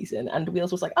spooky season, and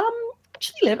Wheels was like,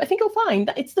 actually, Liv, I think you'll find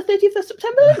that it's the 30th of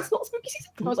September. It's not spooky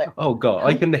season. I was like, oh god,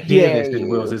 I can hear this in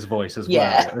Will's voice as well.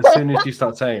 As soon as you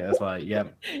start saying it, it's like,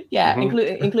 yep. Yeah,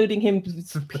 including him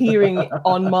appearing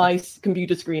on my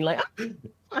computer screen, like,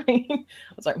 I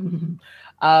was like,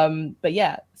 but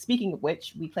yeah, speaking of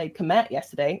which, we played Comet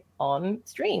yesterday on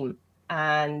stream,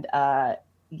 and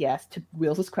yes, to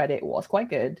Wheels' credit, it was quite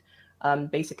good.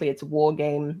 Basically, it's a war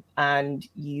game, and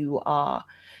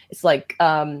it's like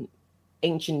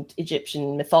ancient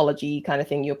Egyptian mythology kind of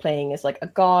thing. You're playing as like a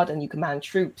god, and you command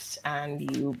troops,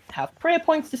 and you have prayer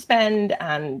points to spend,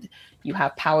 and you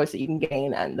have powers that you can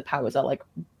gain, and the powers are like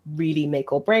really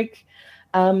make or break.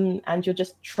 And you're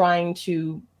just trying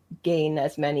to gain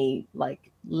as many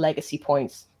like legacy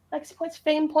points,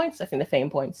 fame points. I think the fame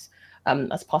points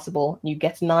as possible. You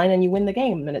get to 9 and you win the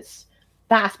game, and it's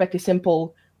that aspect is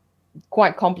simple,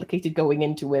 quite complicated going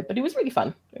into it, but it was really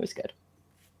fun. It was good.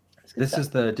 This is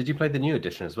the. Did you play the new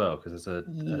edition as well? Because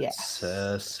there's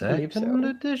a second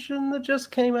edition that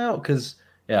just came out. Because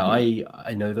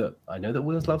I know that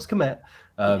Wheels loves Comet,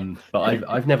 but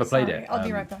I've never played it. I'll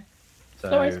be right back.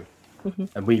 So,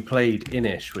 and we played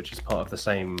Inish, which is part of the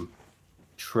same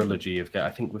trilogy of I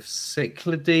think with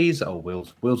Cyclades. Oh,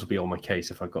 Wheels will be on my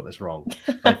case if I got this wrong.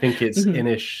 I think it's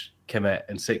Inish, Comet,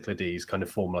 and Cyclades kind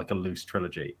of form like a loose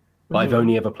trilogy. But I've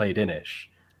only ever played Inish.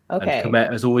 Okay. And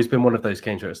Comet has always been one of those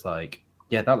games where it's like,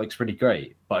 yeah, that looks really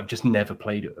great, but I've just never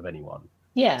played it with anyone.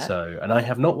 Yeah. So, and I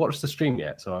have not watched the stream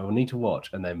yet, so I will need to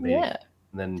watch and then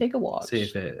take a watch, see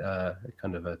if it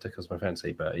kind of tickles my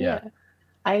fancy. But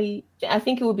I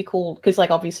think it would be cool because,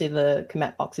 like, obviously the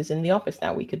Comet box is in the office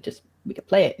now. We could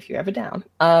play it if you're ever down.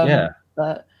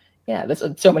 But yeah, there's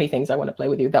so many things I want to play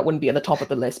with you. That wouldn't be at the top of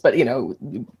the list, but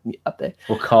up there.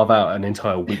 We'll carve out an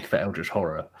entire week for Eldritch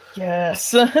Horror.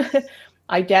 Yes.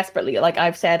 I desperately, like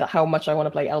I've said how much I want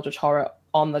to play Eldritch Horror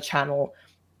on the channel.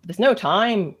 There's no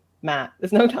time, Matt.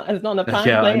 There's no time. There's not enough time.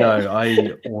 Yeah, I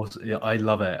know. I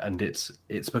love it, and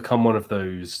it's become one of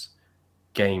those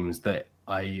games that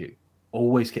I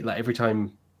always get. Like every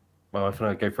time my wife and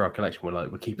I go for our collection,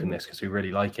 we're keeping this because we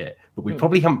really like it, but we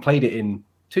probably haven't played it in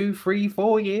 2, 3,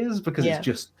 4 years because it's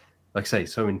just, like I say,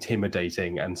 so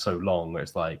intimidating and so long.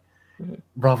 It's like,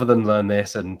 rather than learn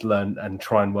this and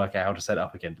try and work out how to set it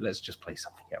up again, let's just play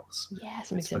something else.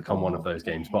 Yes, it's become one of those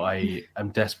games. But I am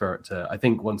desperate to. I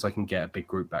think once I can get a big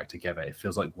group back together, it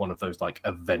feels like one of those like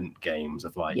event games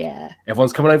of like,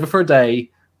 everyone's coming over for a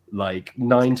day, like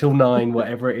 9 till 9,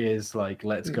 whatever it is. Like,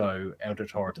 let's go,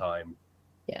 Eldritch Horror time.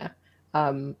 Yeah,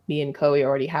 me and Chloe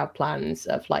already have plans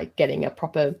of like getting a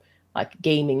proper like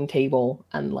gaming table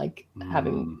and like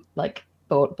having like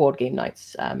board game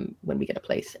nights when we get a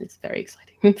place, and it's very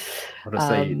exciting.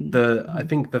 I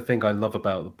think the thing I love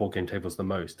about the board game tables the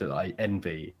most, that I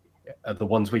envy, are the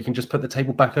ones where you can just put the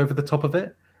table back over the top of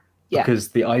it. Because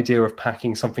the idea of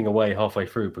packing something away halfway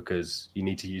through because you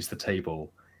need to use the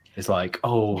table is like,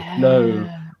 no,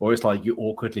 or it's like you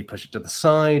awkwardly push it to the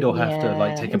side or have to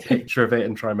like take a picture of it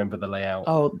and try and remember the layout.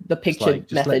 Oh, the picture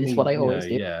method is what I always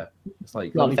do. Yeah, it's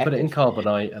like let me put it in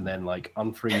Carbonite and then like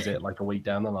unfreeze it like a week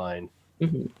down the line.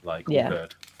 Like, all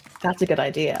good. That's a good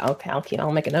idea. Okay,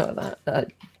 I'll make a note of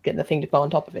that. Getting the thing to go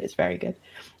on top of it is very good.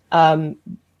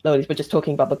 Lodies, we're just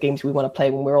talking about the games we want to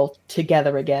play when we're all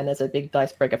together again as a big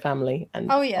Dicebreaker family.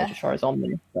 And Eldritch Horror is on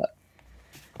there, but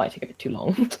it might take a bit too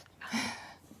long.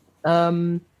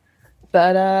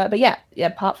 But yeah.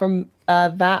 Apart from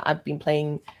that, I've been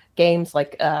playing games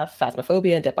like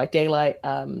Phasmophobia and Dead by Daylight,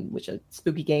 which are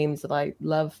spooky games that I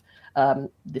love.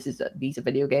 These are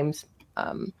video games.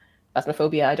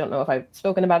 Phasmophobia, I don't know if I've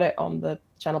spoken about it on the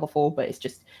channel before, but it's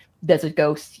just there's a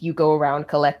ghost, you go around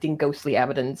collecting ghostly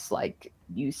evidence, like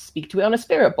you speak to it on a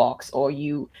spirit box, or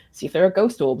you see if there are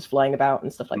ghost orbs flying about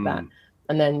and stuff like that.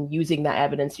 And then using that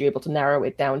evidence, you're able to narrow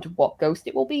it down to what ghost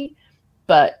it will be.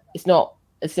 But it's not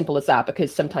as simple as that,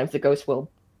 because sometimes the ghost will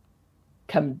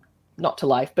come not to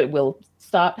life, but will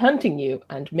start hunting you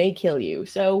and may kill you.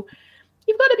 So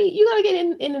you gotta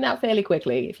get in and out fairly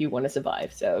quickly if you want to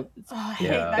survive. So I hate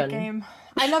that game.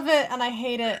 I love it and I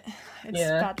hate it. It's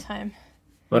bad time.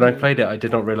 When I played it, I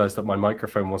did not realize that my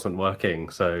microphone wasn't working.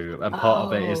 So a part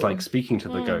of it is like speaking to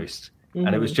the ghost,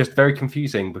 and it was just very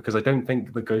confusing because I don't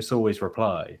think the ghosts always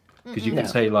reply, because you can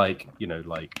say like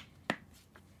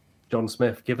John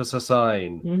Smith, give us a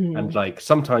sign, and like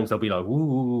sometimes they'll be like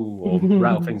ooh, or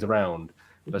rattle things around.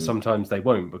 But sometimes they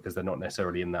won't because they're not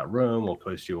necessarily in that room or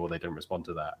close to you, or they don't respond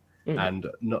to that. And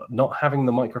not having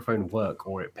the microphone work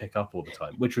or it pick up all the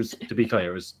time, which was, to be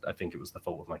clear, I think it was the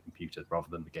fault of my computer rather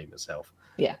than the game itself.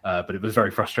 But it was very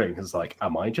frustrating because like,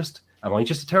 am I just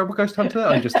a terrible ghost hunter?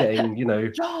 I'm just getting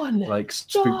John, like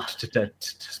spooked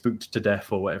to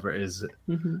death or whatever it is.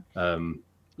 So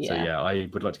yeah, I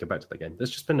would like to get back to the game.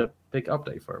 There's just been a big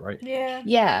update for it, right?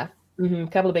 Yeah. A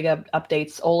couple of big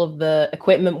updates. All of the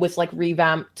equipment was like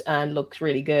revamped and looked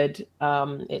really good.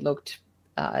 It looked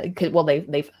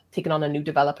they've taken on a new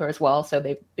developer as well, so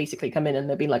they've basically come in and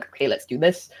they've been like, okay, let's do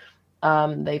this.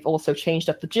 They've also changed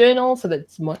up the journal so that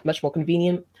it's much more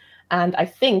convenient. And I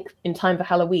think in time for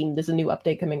Halloween, there's a new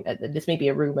update coming. This may be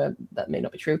a rumor, that may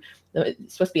not be true.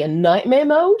 It's supposed to be a nightmare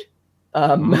mode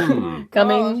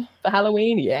coming for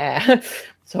Halloween. Yeah,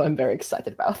 so I'm very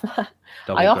excited about that.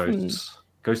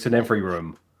 Ghosts in every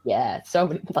room. Yeah,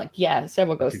 several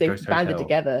ghosts. They've banded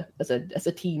together as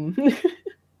a team.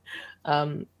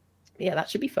 yeah, that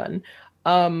should be fun.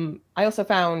 I also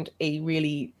found a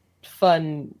really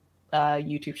fun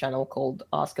YouTube channel called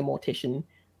Ask a Mortician,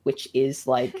 which is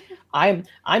like I'm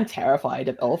terrified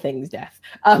of all things death.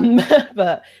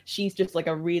 But she's just like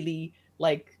a really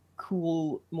like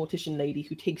cool mortician lady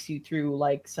who takes you through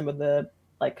like some of the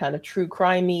like kind of true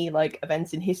crimey like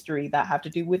events in history that have to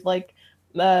do with like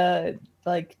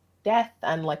death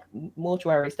and like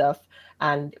mortuary stuff.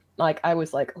 And like I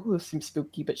was like, oh, this seems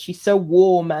spooky, but she's so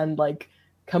warm and like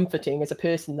comforting as a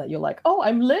person that you're like, oh,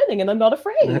 I'm learning and I'm not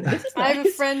afraid. This is nice. I have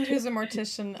a friend who's a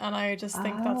mortician, and I just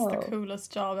think that's the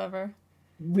coolest job ever.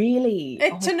 Really?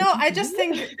 I just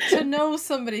think to know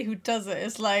somebody who does it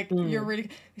is like you're really.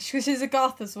 She's a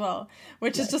goth as well,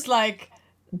 which is just like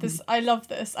this. I love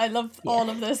this. I love all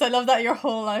of this. I love that your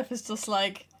whole life is just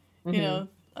like you know.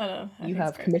 I don't know. You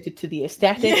have committed to the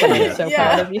aesthetic, and I'm so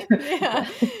proud of you. Yeah,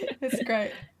 it's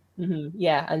great.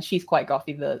 Yeah, and she's quite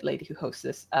gothy, the lady who hosts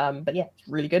this. But yeah, it's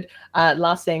really good.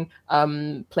 Last thing,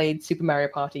 played Super Mario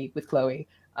Party with Chloe,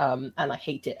 and I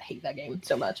hate it. I hate that game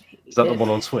so much. Is that the one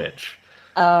on Switch?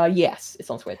 Yes, it's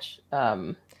on Switch.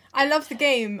 I love the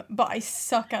game, but I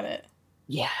suck at it.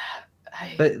 Yeah.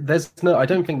 I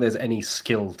don't think there's any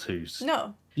skill to.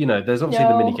 No. You know, there's obviously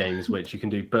the mini games which you can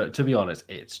do, but to be honest,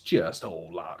 it's just all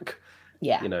luck.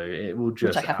 Yeah. You know, it will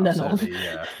just. Which I have none of.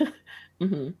 Yeah.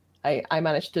 I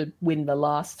managed to win the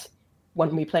last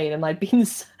one we played, and I'd been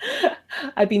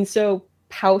so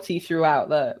pouty throughout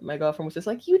that my girlfriend was just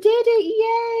like, "You did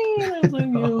it, yay!" And I was like,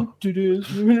 "You did it."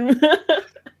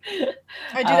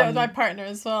 I do that with my partner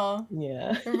as well.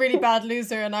 Yeah. A really bad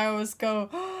loser, and I always go,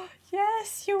 oh,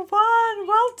 "Yes, you won!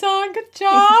 Well done, good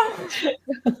job."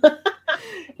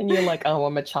 And you're like, "Oh,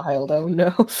 I'm a child. Oh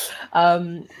no."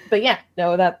 But yeah,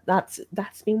 no,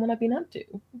 that's been what I've been up to.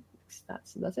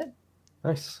 That's it.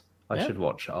 Nice. I should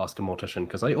watch Ask a Mortician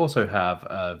because I also have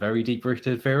a very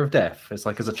deep-rooted fear of death. It's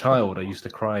like as a child, I used to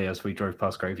cry as we drove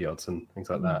past graveyards and things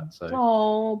like that. So,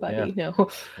 oh, buddy, no.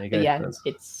 There you go. Yeah,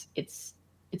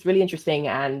 it's really interesting,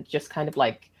 and just kind of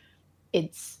like I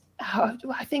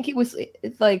think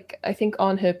I think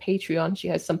on her Patreon she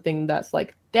has something that's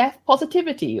like death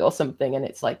positivity or something, and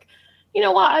it's like, you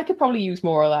know what, I could probably use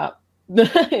more of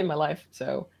that in my life.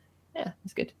 So yeah,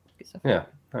 it's good stuff. Yeah.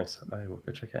 Nice. I will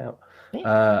go check it out.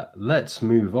 Yeah. Let's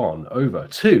move on over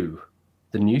to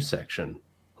the news section.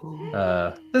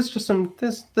 There's just some.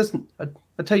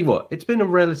 I tell you what, it's been a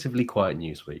relatively quiet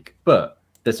news week, but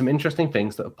there's some interesting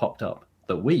things that have popped up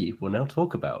that we will now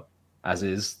talk about, as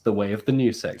is the way of the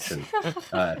news section.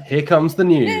 Here comes the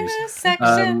news. News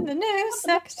section, the news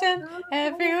section.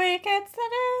 Every week it's the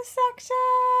news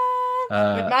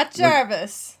section with Matt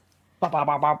Jarvis.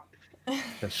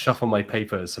 Just shuffle my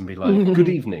papers and be like, good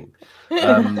evening.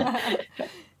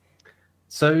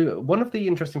 So one of the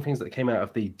interesting things that came out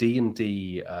of the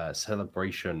D&D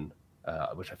celebration,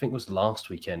 which I think was last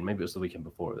weekend, maybe it was the weekend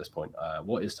before at this point,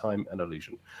 What is Time and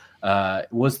Illusion,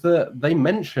 was that they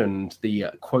mentioned the,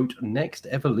 quote, next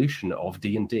evolution of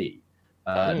D&D.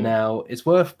 Now, it's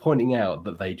worth pointing out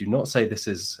that they do not say this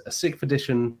is a 6th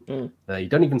edition. They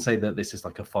don't even say that this is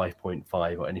like a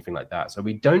 5.5 or anything like that. So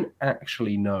we don't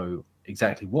actually know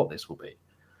exactly what this will be.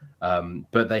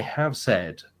 But they have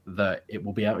said that it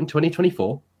will be out in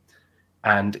 2024,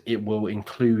 and it will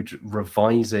include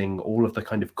revising all of the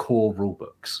kind of core rule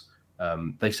books.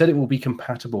 They've said it will be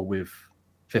compatible with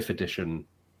 5th edition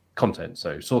content,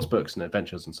 so source books and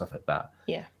adventures and stuff like that.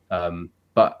 Yeah.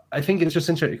 But I think it's just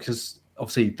interesting because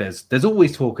obviously there's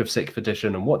always talk of 6th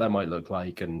edition and what that might look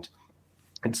like, and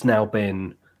it's now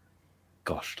been,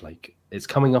 like it's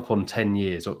coming up on 10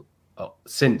 years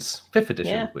since 5th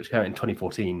edition, which came out in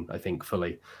 2014, I think,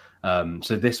 fully.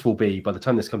 So this will be, by the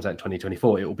time this comes out in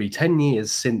 2024, it will be 10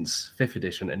 years since 5th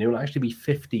edition, and it will actually be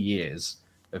 50 years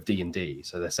of D&D.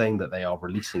 So they're saying that they are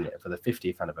releasing it for the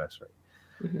 50th anniversary.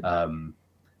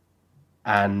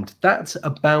 And that's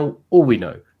about all we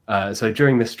know. So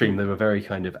during this stream, they were very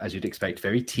kind of, as you'd expect,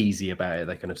 very teasy about it.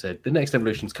 They kind of said, the next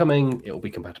evolution's coming. It will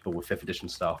be compatible with 5th edition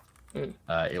stuff. It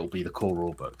will be the core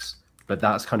rule books. But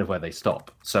that's kind of where they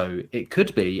stop. So it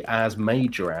could be as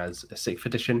major as a 6th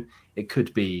edition. It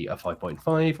could be a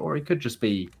 5.5, or it could just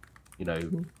be,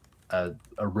 a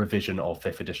revision of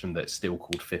 5th edition that's still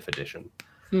called 5th edition.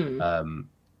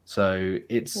 So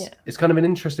it's kind of an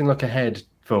interesting look ahead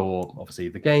for, obviously,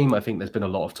 the game. I think there's been a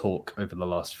lot of talk over the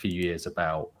last few years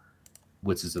about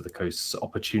Wizards of the Coast's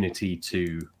opportunity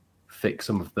to fix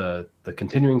some of the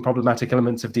continuing problematic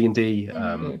elements of D&D.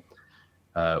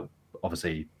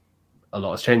 Obviously, a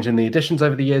lot has changed in the editions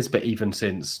over the years, but even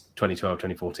since 2012,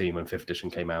 2014, when 5th edition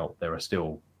came out, there are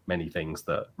still many things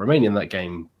that remain in that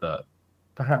game that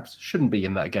perhaps shouldn't be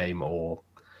in that game, or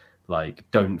like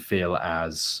don't feel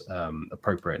as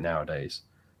appropriate nowadays.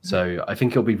 So I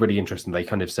think it'll be really interesting. They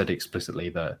kind of said explicitly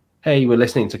that, hey, we're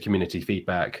listening to community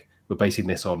feedback. We're basing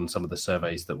this on some of the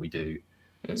surveys that we do.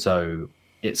 So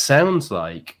it sounds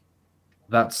like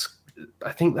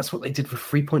I think that's what they did for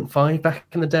 3.5 back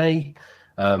in the day.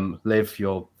 Liv,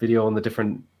 your video on the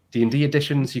different D&D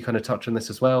editions, you kind of touch on this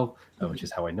as well, which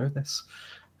is how I know this.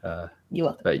 You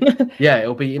are. But yeah,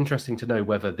 it'll be interesting to know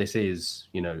whether this is,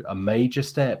 a major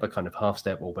step, a kind of half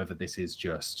step, or whether this is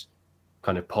just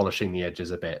kind of polishing the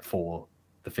edges a bit for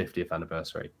the 50th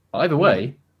anniversary. Either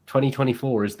way,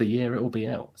 2024 is the year it will be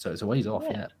out, so it's a ways off.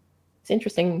 Yeah, it's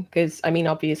interesting because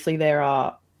obviously there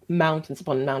are mountains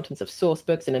upon mountains of source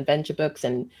books and adventure books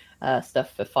and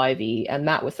stuff for 5e, and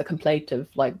that was the complaint of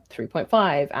like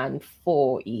 3.5 and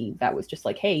 4e. That was just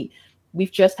like, hey,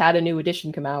 we've just had a new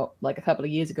edition come out like a couple of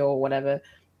years ago or whatever.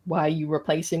 Why are you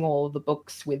replacing all of the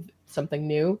books with something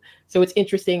new? So it's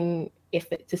interesting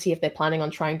to see if they're planning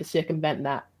on trying to circumvent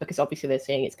that, because obviously they're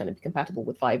saying it's going to be compatible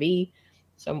with 5e.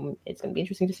 So it's going to be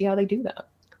interesting to see how they do that.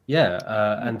 Yeah,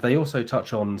 and they also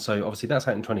touch on, so obviously that's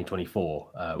out in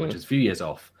 2024, which is a few years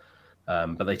off,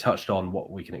 but they touched on what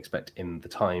we can expect in the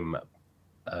time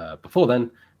before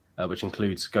then, which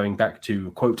includes going back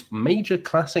to, quote, major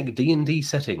classic D&D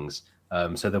settings.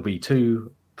 So there'll be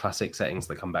 2 classic settings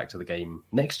that come back to the game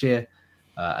next year,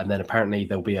 and then apparently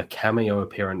there'll be a cameo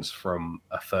appearance from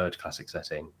a 3rd classic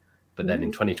setting, but then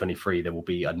in 2023 there will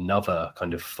be another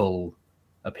kind of full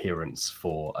appearance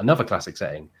for another classic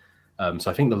setting.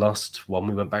 So I think the last one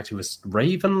we went back to was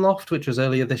Ravenloft, which was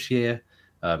earlier this year,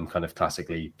 kind of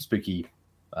classically spooky,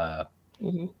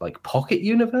 like pocket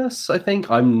universe. I think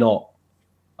I'm not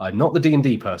the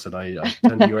D&D person. I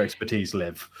turn to your expertise,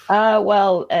 Liv.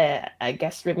 I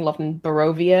guess Ravenloft and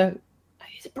Barovia.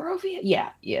 Is it Barovia?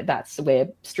 Yeah, that's where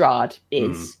Strahd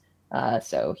is.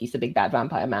 So he's the big bad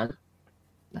vampire man.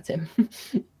 That's him.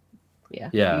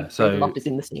 Yeah. So Ravenloft is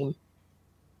in the same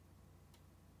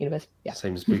universe. Yeah.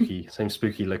 Same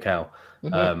spooky locale.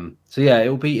 So yeah,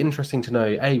 it'll be interesting to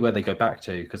know where they go back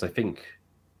to, because I think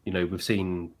we've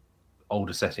seen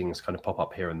older settings kind of pop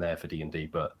up here and there for D&D,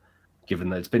 but given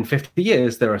that it's been 50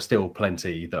 years, there are still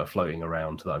plenty that are floating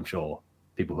around that I'm sure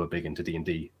people who are big into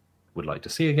D&D would like to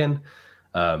see again.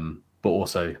 But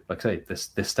also, like I say,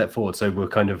 this step forward. So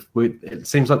it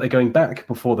seems like they're going back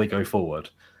before they go forward.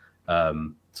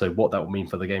 So what that will mean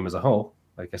for the game as a whole,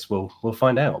 I guess we'll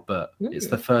find out. But it's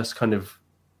the first kind of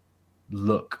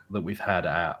look that we've had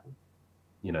at,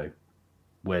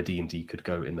 where D&D could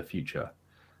go in the future,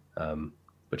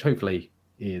 which hopefully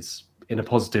is in a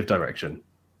positive direction.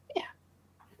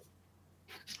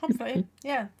 Hopefully,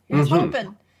 yeah. Here's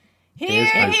hoping.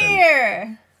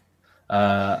 Here.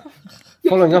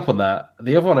 Following up on that,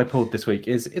 the other one I pulled this week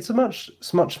it's a much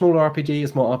smaller RPG.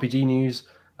 It's more RPG news.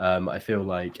 I feel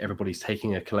like everybody's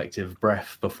taking a collective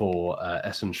breath before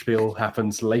Essen Spiel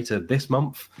happens later this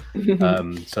month.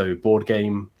 So board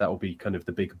game, that will be kind of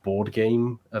the big board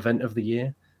game event of the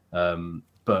year.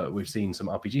 But we've seen some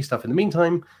RPG stuff in the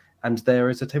meantime, and there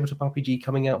is a tabletop RPG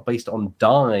coming out based on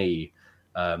Die,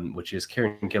 which is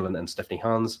Kieran Gillen and Stephanie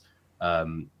Hans,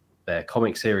 their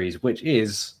comic series, which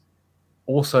is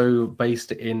also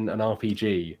based in an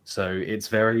RPG. So it's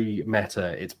very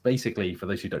meta. It's basically, for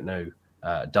those who don't know,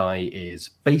 Die is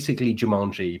basically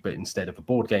Jumanji, but instead of a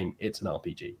board game, it's an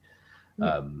RPG.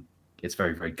 It's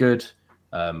very, very good.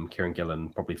 Kieran Gillen,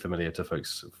 probably familiar to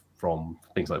folks from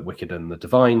things like Wicked and The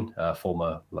Divine,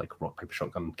 former like Rock Paper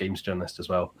Shotgun games journalist as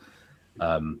well.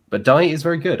 But Die is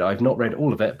very good. I've not read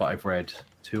all of it, but I've read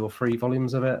 2 or 3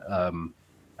 volumes of it,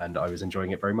 and I was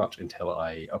enjoying it very much until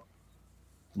I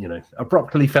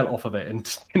abruptly fell off of it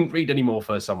and didn't read anymore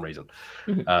for some reason.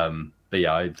 But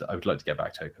yeah, I would like to get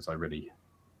back to it because I really,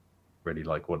 really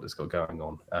like what it's got going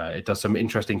on. It does some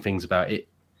interesting things about it.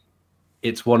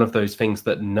 It's one of those things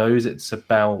that knows it's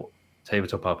about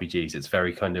tabletop RPGs. It's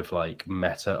very kind of like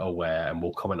meta aware and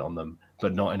will comment on them,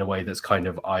 but not in a way that's kind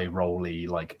of eye-rolly,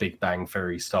 like Big Bang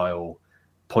Theory style,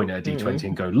 point at a D20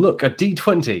 and go, look, a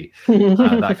D20,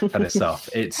 that kind of stuff.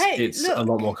 It's a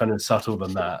lot more kind of subtle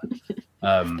than that.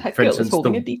 For instance,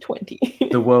 holding a D20.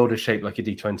 The world is shaped like a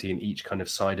D20, and each kind of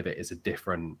side of it is a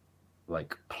different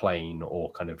like plane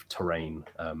or kind of terrain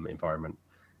environment.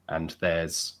 And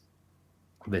there's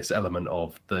this element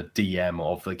of the DM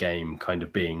of the game kind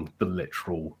of being the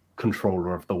literal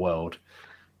controller of the world.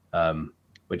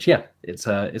 Which, yeah, it's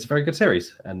a very good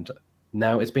series. And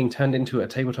now it's being turned into a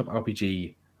tabletop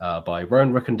RPG by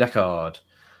Rowan Rook and Deckard,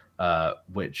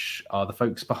 which are the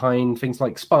folks behind things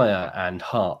like Spire and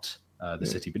Heart, The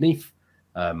City Beneath.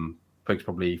 Folks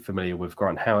probably familiar with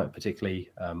Grant Howitt, particularly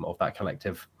of that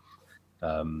collective.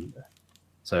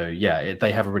 So yeah,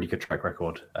 they have a really good track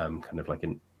record. Kind of like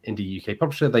an indie UK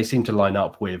publisher. They seem to line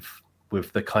up with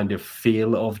the kind of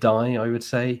feel of Die, I would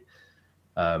say.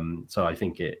 So I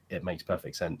think it makes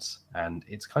perfect sense, and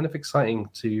it's kind of exciting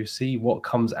to see what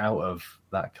comes out of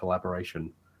that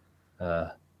collaboration.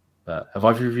 But have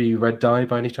either of you read Die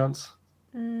by any chance?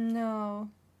 No.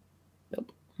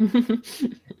 Nope.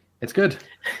 It's good.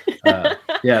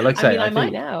 Yeah, like I say, I I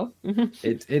might think now.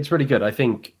 it's really good. I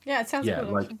think Yeah, it sounds good.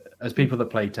 like actually. as people that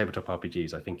play tabletop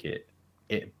RPGs, I think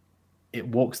it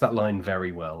walks that line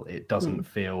very well. It doesn't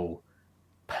feel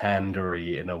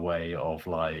pandery in a way of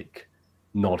like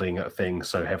nodding at things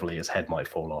so heavily his head might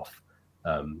fall off.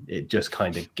 It just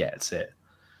kind of gets it.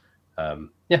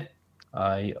 Yeah,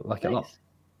 I like it a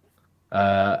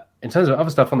lot. In terms of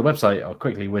other stuff on the website, I'll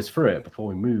quickly whiz through it before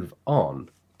we move on.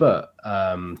 But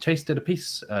Chase did a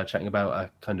piece chatting about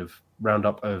a kind of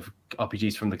roundup of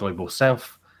RPGs from the global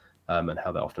south and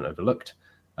how they're often overlooked.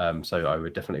 So I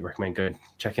would definitely recommend going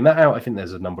checking that out. I think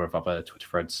there's a number of other Twitter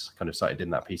threads kind of cited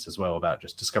in that piece as well about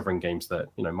just discovering games that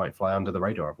might fly under the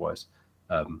radar otherwise.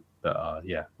 But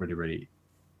yeah, really, really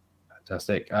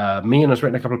fantastic. Mian has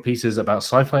written a couple of pieces about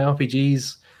sci-fi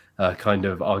RPGs, kind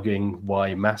of arguing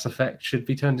why Mass Effect should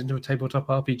be turned into a tabletop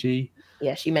RPG.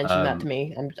 Yeah, she mentioned that to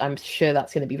me. I'm sure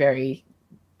that's going to be very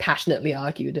passionately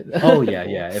argued. Oh yeah,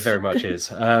 it very much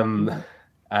is.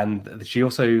 And she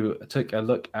also took a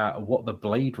look at what the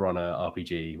Blade Runner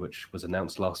RPG, which was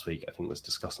announced last week, I think was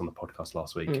discussed on the podcast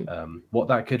last week, what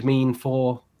that could mean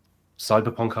for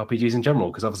cyberpunk RPGs in general,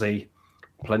 because obviously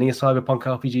plenty of cyberpunk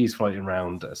RPGs floating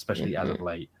around, especially as of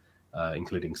late,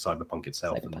 including cyberpunk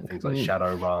itself and things like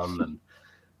Shadowrun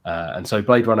and so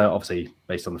Blade Runner, obviously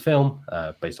based on the film,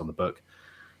 based on the book.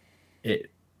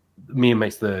 Mia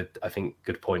makes the, I think,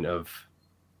 good point of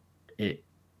it.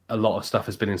 A lot of stuff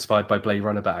has been inspired by Blade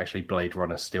Runner, but actually Blade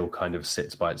Runner still kind of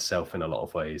sits by itself in a lot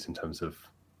of ways in terms of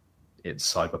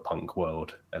its cyberpunk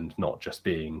world and not just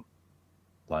being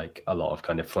like a lot of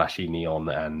kind of flashy neon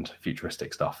and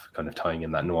futuristic stuff, kind of tying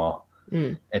in that noir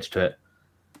edge to it.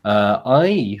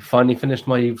 I finally finished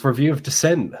my review of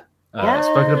Descent,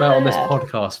 spoken about on this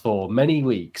podcast for many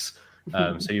weeks.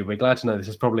 So you'll be glad to know this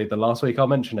is probably the last week I'll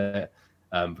mention it,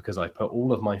 because I put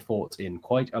all of my thoughts in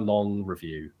quite a long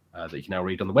review that you can now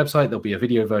read on the website. There'll be a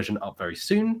video version up very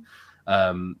soon.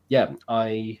 Yeah,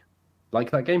 I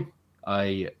like that game.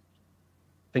 I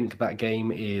think that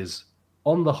game is,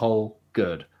 on the whole,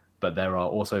 good, but there are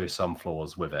also some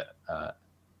flaws with it,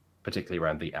 particularly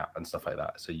around the app and stuff like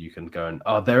that. So you can go and,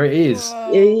 there it is.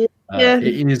 It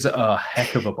is a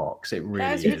heck of a box. It really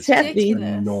is. It's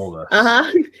enormous.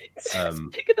 That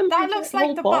looks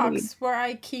like the box where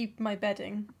I keep my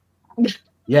bedding.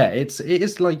 Yeah, it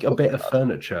is like a bit of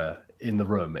furniture in the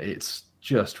room. It's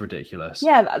just ridiculous.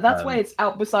 Yeah, that's why it's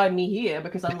out beside me here,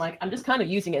 because I'm just kind of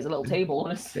using it as a little table,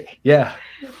 honestly. Yeah.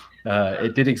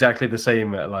 It did exactly the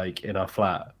same like in our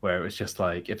flat, where it was just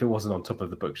like, if it wasn't on top of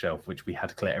the bookshelf, which we had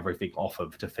to clear everything off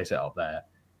of to fit it up there,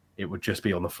 it would just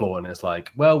be on the floor, and it's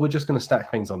like, well, we're just going to stack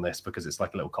things on this because it's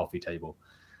like a little coffee table.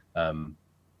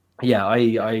 Yeah,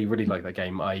 I really like that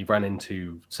game. I ran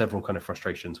into several kind of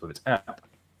frustrations with its app,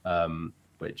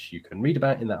 which you can read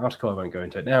about in that article. I won't go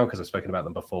into it now because I've spoken about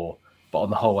them before, but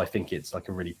on the whole, I think it's like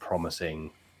a really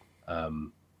promising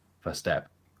first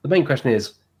step. The main question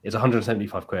is, it's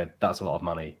 175 quid. That's a lot of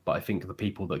money, but I think the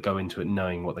people that go into it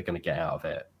knowing what they're going to get out of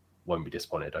it won't be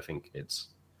disappointed. I think it's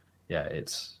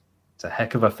a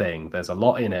heck of a thing. There's a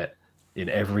lot in it, in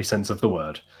every sense of the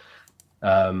word.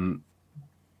 Other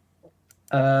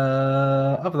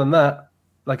than that,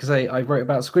 like I say, I wrote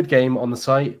about Squid Game on the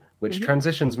site, which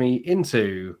transitions me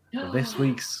into this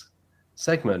week's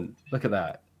segment. Look at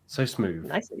that. So smooth.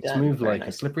 Nicely done. Smooth Very like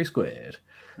nice. a slippery squid.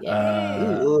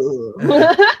 Yeah.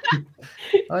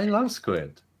 I love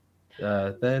squid.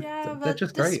 They're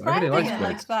just great. I really like describing it squid.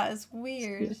 like that is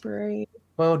weird. Slippery.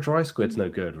 Well, dry squid's no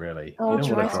good, really. Oh, you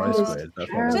don't want a dry dry squid is squid. That's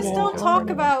terrible. Just not don't good for talk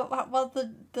anyone. about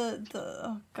the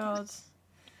oh god.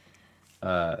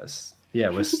 Yeah,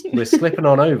 we're slipping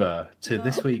on over to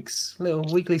this week's little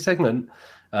weekly segment,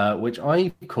 which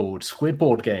I called Squid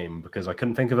Board Game because I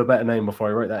couldn't think of a better name before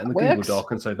I wrote that in the Google Works.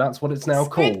 Doc, and so that's what it's now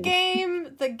Squid called.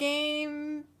 Game, the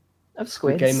game Of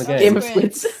squids. Game the game. Game of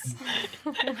squids.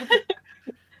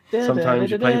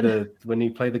 Sometimes when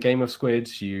you play the game of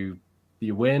squids, you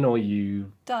win or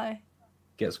you Die.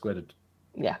 get squidded.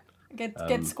 Yeah. Get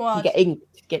You squad. get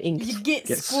inked. Get inked. You get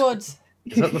Get squad. Is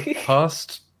that the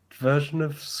past version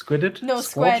of squidded? No,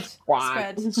 Squad?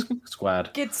 squad.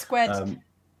 Squad. Get squad.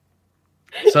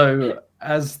 So,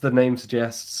 as the name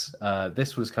suggests,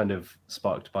 this was kind of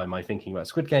sparked by my thinking about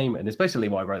Squid Game, and it's basically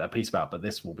what I wrote that piece about, but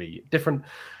this will be different.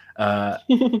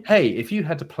 Hey, if you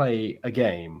had to play a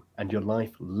game and your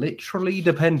life literally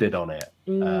depended on it,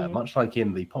 much like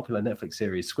in the popular Netflix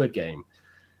series Squid Game,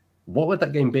 what would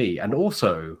that game be? And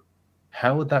also,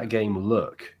 how would that game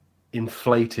look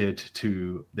inflated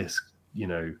to this,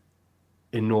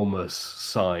 enormous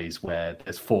size where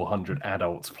there's 400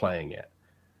 adults playing it?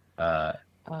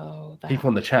 People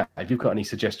in the chat, if you've got any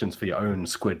suggestions for your own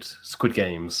Squid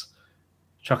Games,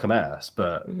 chuck them at us.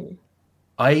 But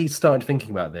I started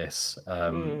thinking about this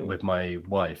with my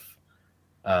wife,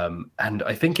 and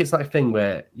I think it's that thing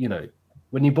where,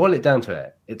 when you boil it down to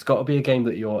it, it's got to be a game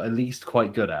that you're at least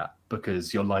quite good at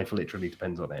because your life literally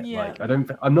depends on it. Yeah.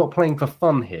 Like, I'm not playing for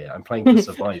fun here. I'm playing for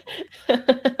survival.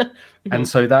 And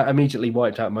so that immediately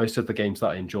wiped out most of the games that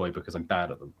I enjoy because I'm bad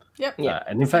at them. Yep.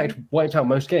 And in fact, wiped out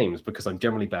most games because I'm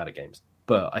generally bad at games.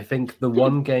 But I think the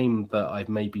one game that I've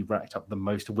maybe racked up the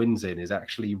most wins in is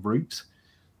actually Root.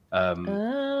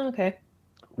 Okay.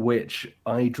 Which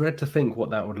I dread to think what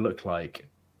that would look like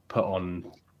put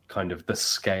on kind of the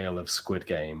scale of Squid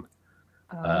Game.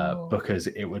 Because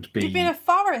it would be You'd be in a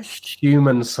forest.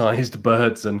 Human-sized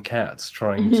birds and cats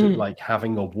trying to like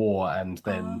having a war, and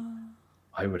then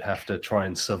I would have to try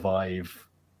and survive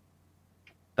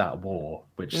that war,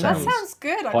 which sounds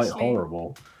good, quite actually.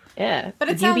 horrible. Yeah, but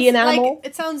would you be an animal? Like,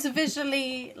 it sounds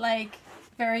visually like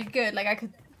very good. Like I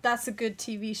could. That's a good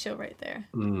TV show right there.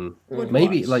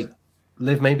 Maybe like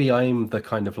Liv. Maybe I'm the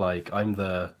kind of like I'm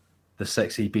the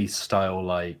Sexy Beast style.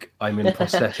 Like I'm in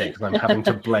prosthetics and I'm having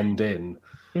to blend in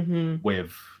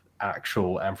with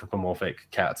actual anthropomorphic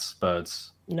cats,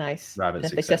 birds, nice, rabbits.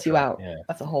 If they suss you out,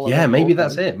 that's a whole. Yeah, maybe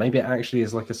that's it. Maybe it actually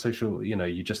is like a social.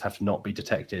 You just have to not be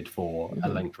detected for a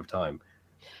length of time.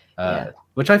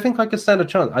 Which I think I could stand a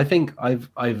chance. I think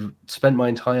I've spent my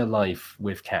entire life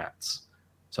with cats.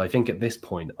 So I think at this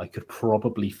point I could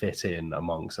probably fit in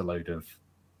amongst a load of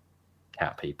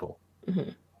cat people.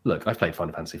 Look, I've played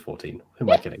Final Fantasy 14. Who am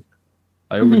I kidding?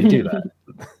 I already do that.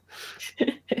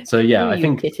 So yeah, I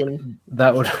think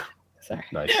that would. Sorry.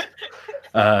 Nice.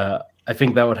 I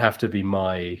think that would have to be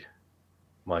my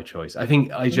choice. I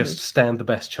think I just stand the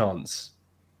best chance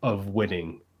of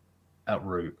winning at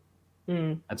Root.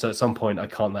 And so at some point I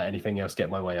can't let anything else get in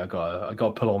my way. I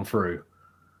gotta pull on through.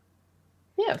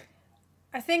 Yeah.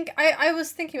 I think I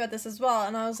was thinking about this as well,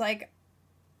 and I was like,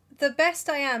 the best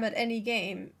I am at any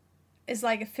game is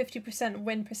like a 50%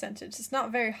 win percentage. It's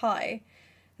not very high.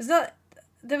 There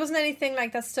wasn't anything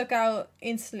like that stuck out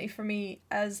instantly for me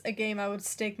as a game I would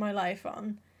stake my life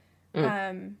on.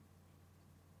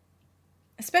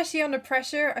 Especially under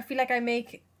pressure. I feel like I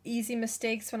make easy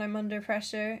mistakes when I'm under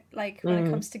pressure, like when it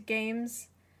comes to games.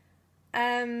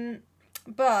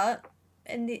 But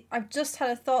I've just had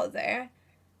a thought there.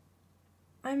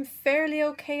 I'm fairly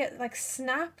okay at like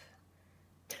Snap.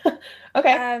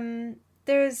 Okay.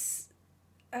 There's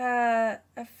a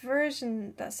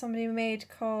version that somebody made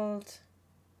called.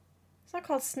 It's not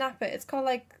called Snap It. It's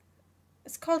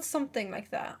called something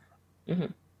like that.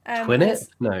 Twin It?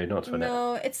 No, not Twin It.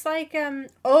 No, it's like I'm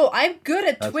good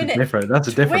at Twin It. That's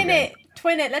a different game.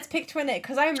 Twin It. Let's pick Twin It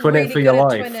because I'm Twin really It for good your at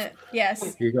life. Twin It.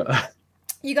 Yes.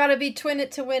 You gotta be Twin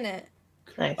It to win it.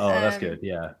 Nice. Oh, that's good.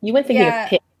 Yeah. You weren't thinking of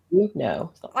Pit.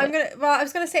 No. I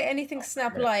was gonna say anything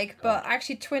Snap like, but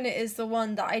actually Twin It is the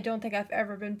one that I don't think I've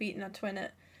ever been beaten at Twin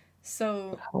It.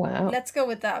 So let's go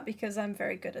with that because I'm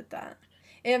very good at that.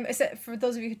 For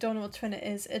those of you who don't know what Twin It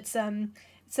is, it's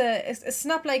a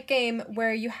Snap-like game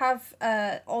where you have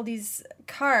all these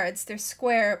cards. They're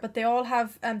square, but they all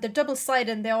have they're double-sided.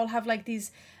 And they all have like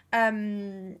these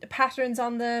patterns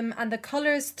on them, and the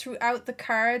colors throughout the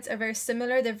cards are very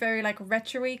similar. They're very like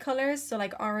retro-y colors, so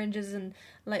like oranges and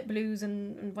light blues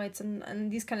and whites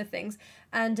and these kind of things.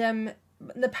 And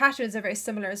the patterns are very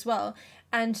similar as well.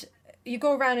 And you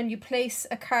go around and you place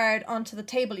a card onto the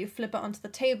table. You flip it onto the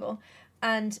table.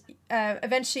 And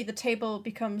eventually the table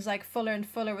becomes like fuller and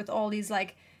fuller with all these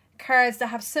like cards that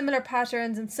have similar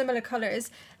patterns and similar colors.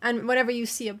 And whenever you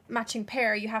see a matching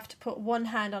pair, you have to put one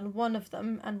hand on one of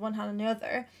them and one hand on the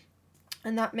other.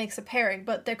 And that makes a pairing.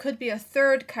 But there could be a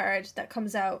third card that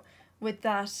comes out with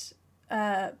that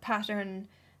pattern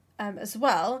as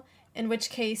well. In which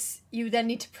case you then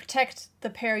need to protect the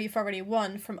pair you've already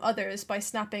won from others by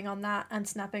snapping on that and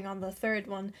snapping on the third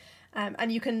one. And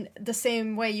you can, the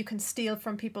same way you can steal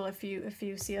from people if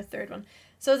you see a third one.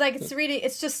 So it's like,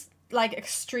 it's just like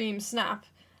extreme Snap.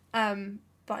 But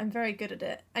I'm very good at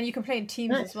it. And you can play in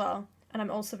teams as well. And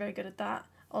I'm also very good at that.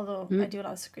 Although I do a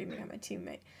lot of screaming at my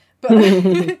teammate. But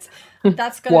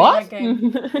that's going to be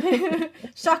my game.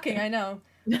 Shocking, I know.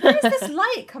 Where is this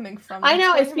light coming from? I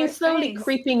know, it's been slowly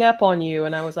creeping up on you.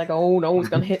 And I was like, oh, no one's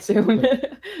going to hit soon.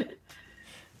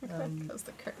 Close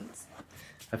the curtains.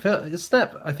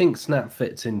 I think Snap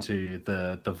fits into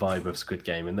the vibe of Squid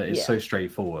Game, and that it's so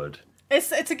straightforward.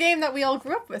 It's a game that we all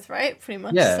grew up with, right? Pretty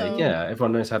much. Yeah, so... yeah.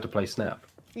 Everyone knows how to play Snap.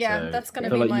 Yeah, so that's gonna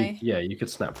be my. You could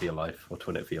Snap for your life or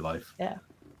twin it for your life. Yeah.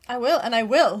 I will, and I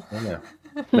will. Yeah.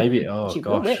 Maybe. Oh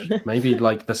gosh. Maybe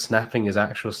like the snapping is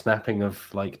actual snapping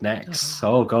of like necks.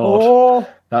 Oh god.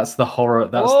 That's the horror.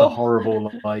 That's the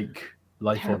horrible like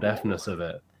life or deafness of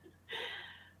it.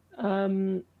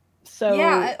 So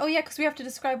yeah. Because we have to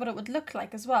describe what it would look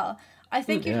like as well. I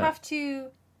think you'd have to.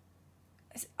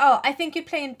 Oh, I think you'd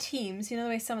play in teams. You know the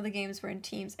way some of the games were in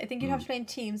teams. I think you'd have to play in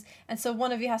teams, and so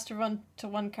one of you has to run to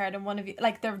one card, and one of you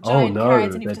like they're giant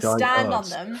cards, and you have to stand on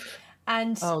them.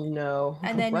 And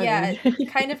and then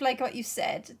kind of like what you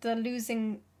said, the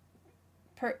losing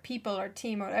people or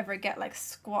team or whatever get like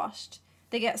squashed.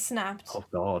 They get snapped. Oh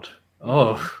god.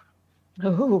 Oh.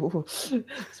 Oh,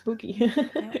 spooky. Yeah.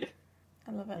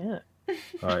 I love it. Yeah.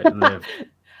 All right,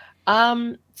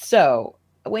 Liv. So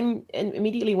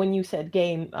immediately when you said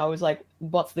game, I was like,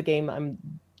 what's the game I'm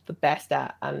the best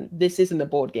at? And this isn't a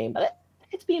board game, but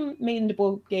it's been made into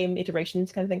board game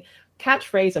iterations kind of thing.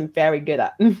 Catchphrase I'm very good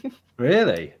at.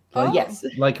 Really? Yes.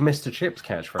 Like Mr. Chip's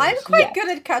catchphrase. I'm quite good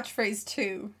at catchphrase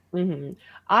too. Mm-hmm.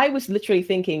 I was literally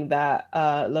thinking that,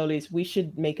 Lolies, we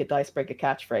should make a Dicebreaker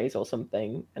catchphrase or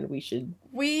something, and we should...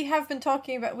 We have been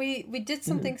talking about... We did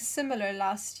something similar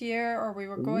last year, or we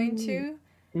were going to.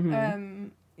 Mm-hmm.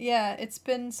 Yeah, it's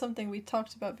been something we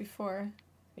talked about before.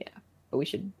 Yeah, but we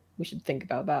should think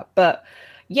about that. But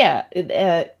yeah,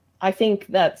 I think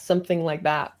that something like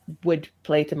that would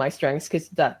play to my strengths, because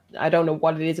that I don't know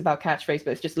what it is about catchphrase,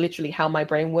 but it's just literally how my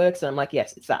brain works, and I'm like,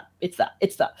 yes, it's that.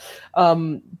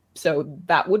 So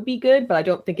that would be good, but I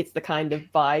don't think it's the kind of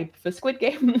vibe for Squid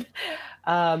Game.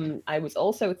 I was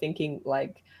also thinking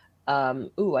like,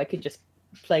 I could just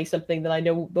play something that I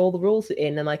know all the rules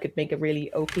in, and I could make a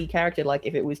really OP character. Like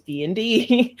if it was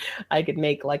D&D, I could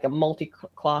make like a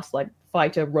multi-class like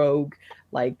fighter rogue,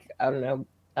 like I don't know,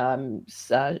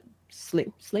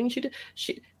 sling shooter,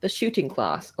 the shooting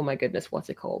class. Oh my goodness, what's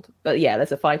it called? But yeah,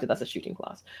 there's a fighter that's a shooting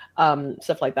class.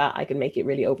 Stuff like that. I can make it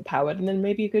really overpowered, and then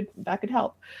maybe that could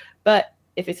help. But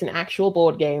if it's an actual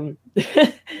board game,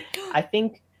 I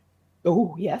think.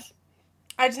 Oh yes.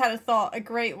 I just had a thought. A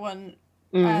great one.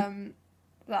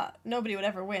 That nobody would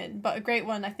ever win, but a great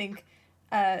one I think,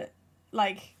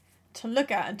 like to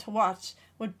look at and to watch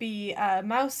would be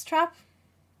Mousetrap.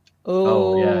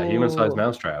 Oh yeah, human-sized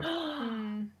mousetrap.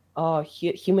 Oh,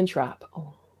 human trap.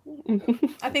 Oh.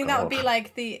 I think that would be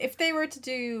like if they were to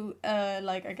do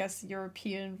like I guess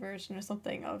European version or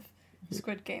something of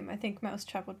Squid Game. I think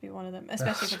Mousetrap would be one of them,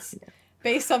 especially if it's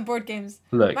based on board games.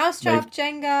 Look, Mousetrap,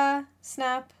 Jenga,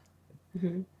 Snap.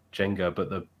 Jenga, but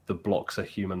the blocks are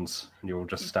humans, and you're all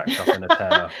just stacked up in a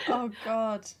tower. Oh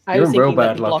god, you're in real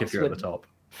bad luck if you're at the top.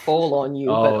 Fall on you.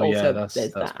 Oh but yeah, also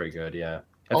that's pretty good. Yeah.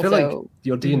 I feel like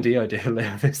your D&D idea,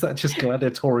 Liv, is that just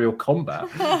gladiatorial combat?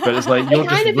 But it's like you're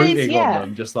just rooting on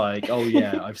them, just like, oh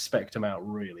yeah, I've spec'd them out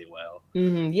really well.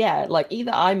 Yeah, like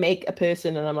either I make a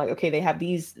person and I'm like, okay, they have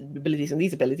these abilities and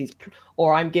these abilities,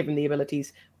 or I'm given the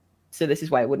abilities. So this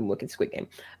is why it wouldn't work in Squid Game.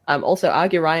 Also,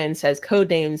 Argue Ryan says code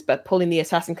names, but pulling the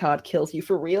assassin card kills you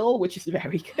for real, which is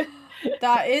very good.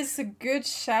 That is a good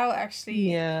shout,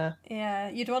 actually. Yeah. Yeah,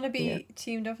 you'd want to be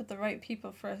teamed up with the right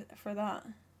people for that.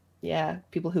 Yeah,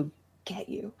 people who get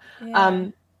you. Yeah.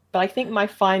 But I think my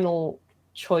final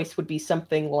choice would be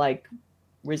something like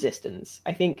Resistance.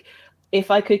 I think if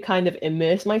I could kind of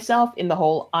immerse myself in the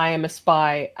whole I am a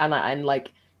spy, and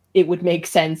like it would make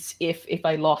sense if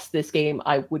I lost this game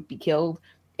I would be killed.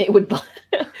 It would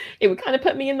kind of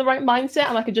put me in the right mindset,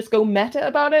 and I could just go meta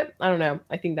about it. I don't know.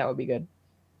 I think that would be good.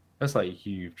 That's like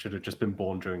you should have just been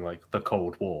born during like the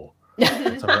Cold War.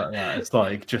 Something like that. It's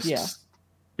like just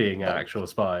being an actual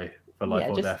spy for life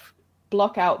or death.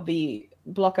 Block out the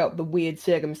weird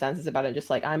circumstances about it. Just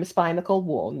like I'm a spy in the Cold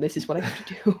War, and this is what I have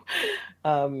to do.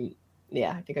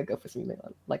 I think I'd go for something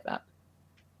like that.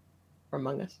 Or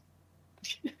Among Us.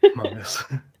 Among Us.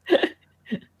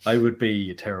 I would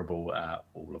be terrible at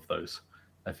all of those.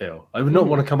 I feel I would not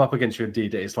want to come up against you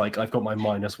indeed. It's like I've got my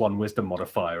 -1 wisdom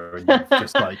modifier, and you've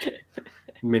just like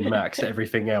min-maxed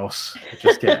everything else.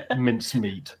 Just get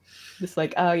mincemeat. Just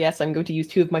like, oh yes, I'm going to use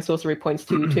 2 of my sorcery points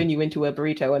to turn you into a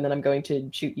burrito, and then I'm going to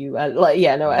shoot you. I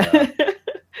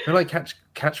feel like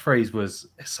catchphrase was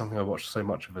something I watched so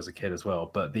much of as a kid as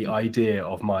well. But the idea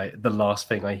of the last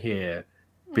thing I hear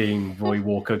being Roy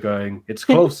Walker going, "It's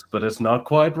close, but it's not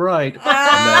quite right," and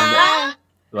then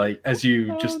like as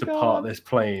you depart this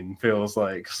plane feels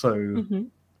like so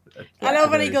And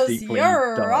nobody goes, deeply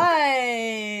 "You're dark.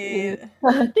 right."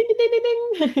 Ding, ding, ding,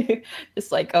 ding, ding.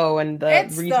 It's like, oh, and the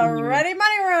It's reason the you Ready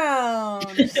Money Round.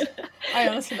 I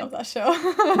honestly love that show.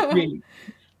 really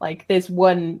like there's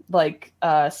one like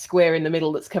square in the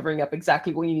middle that's covering up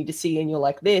exactly what you need to see, and you're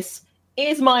like, this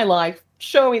is my life.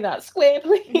 Show me that square,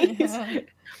 please. Yeah.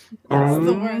 That's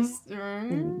the worst.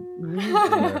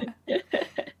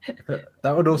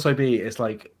 That would also be, it's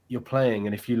like you're playing,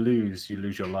 and if you lose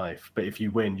your life. But if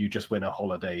you win, you just win a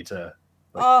holiday to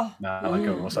Oh,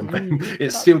 Malaga or something. It's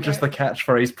That's still just the great.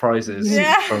 catchphrase prizes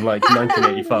Yeah. from like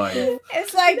 1985.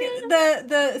 it's like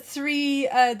the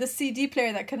CD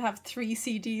player that can have 3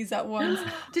 CDs at once.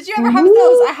 Did you ever have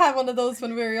those? I had one of those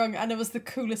when we were young, and it was the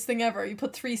coolest thing ever. You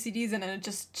put 3 CDs in, and it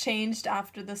just changed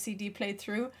after the CD played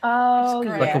through. Oh,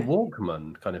 great. Like a yeah.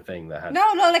 Walkman kind of thing that had. No,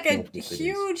 like a multiple CDs.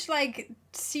 huge like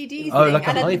CD thing. Oh, like a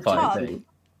and at the hi-fi top, thing.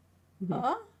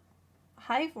 Huh?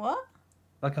 Hive what?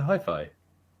 Like a hi-fi.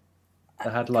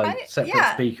 That had like Kinda- separate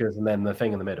yeah. speakers and then the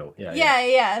thing in the middle.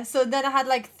 Yeah. So then I had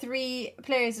like 3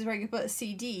 places where you could put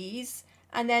CDs,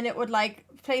 and then it would like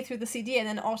play through the CD and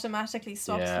then automatically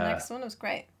swap to the Yeah. next one. It was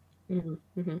great.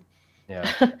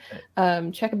 Yeah.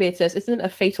 Checkerbeard says, isn't a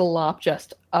fatal LARP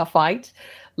just a fight?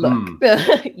 Look,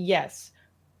 yes,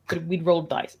 but we'd roll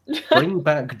dice. Bring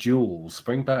back duels.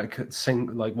 Bring back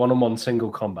like one-on-one single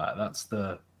combat. That's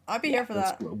the. I'd be here for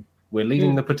that. We're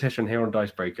leading the petition here on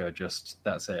Dicebreaker. Just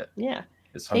that's it. Yeah.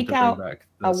 It's time Take to bring out back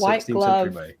the a white 16th century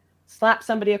glove, way. slap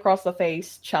somebody across the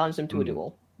face, challenge them to a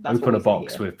duel. That's Open what a we say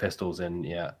box here. with pistols in.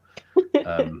 Yeah.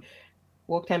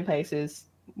 Walk 10 paces.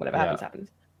 Whatever Yeah. happens.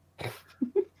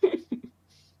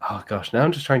 Oh gosh, now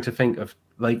I'm just trying to think of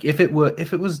like if it was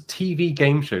TV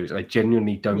game shows, I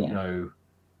genuinely don't know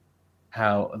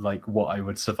how what I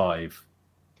would survive.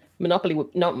 Monopoly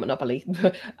would not Monopoly.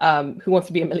 Who Wants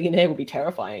to Be a Millionaire would be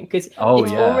terrifying because it's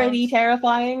yeah. already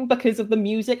terrifying because of the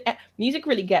music. Music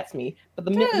really gets me, but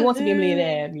the Who Wants to Be a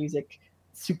Millionaire music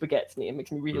super gets me. It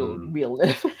makes me real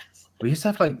nervous. We used to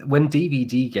have like when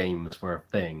DVD games were a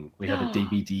thing. We had a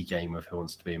DVD game of Who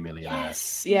Wants to Be a Millionaire.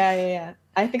 Yes, yeah.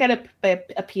 I think I had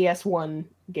a PS1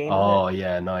 game. Oh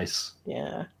yeah, nice.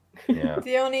 Yeah. Yeah.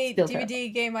 The only Still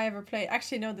DVD game I ever played,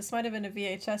 actually no, this might have been a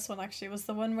VHS one actually, was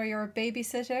the one where you're a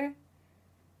babysitter.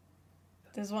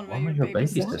 There's one where you're a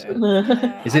babysitter.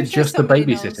 Yeah, Is I'm it sure just the somebody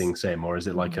babysitting knows. sim, or is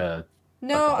it like a?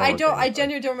 No, like a I horror don't. game, I like-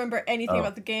 genuinely don't remember anything Oh.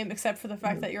 about the game except for the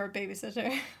fact that you're a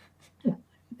babysitter.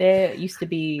 There used to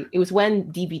be, it was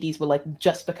when DVDs were like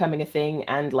just becoming a thing,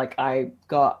 and like I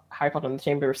got Harry Potter and the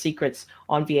Chamber of Secrets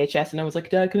on VHS, and I was like,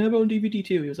 Dad, can I have it on DVD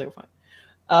too? He was like, oh,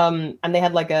 fine. And they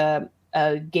had like a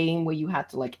game where you had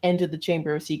to like enter the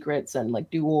Chamber of Secrets and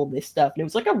like do all this stuff, and it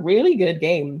was like a really good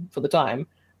game for the time.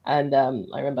 And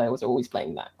I remember I was always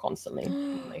playing that constantly.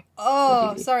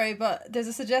 Oh, TV. sorry, but there's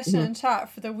a suggestion in chat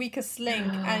for the weakest link,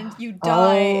 and you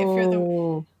die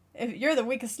if you're the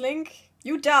weakest link.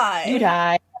 You die. You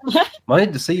die.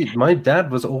 My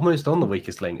dad was almost on the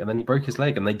weakest link, and then he broke his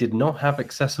leg, and they did not have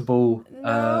accessible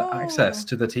access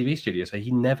to the TV studio, so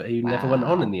he never went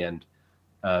on in the end.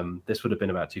 This would have been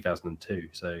about 2002,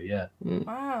 so yeah.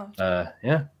 Wow.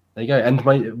 Yeah, there you go. And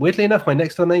weirdly enough, my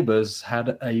next door neighbors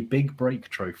had a Big Break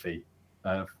trophy,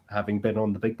 having been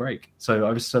on the Big Break. So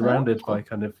I was surrounded by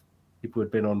kind of people who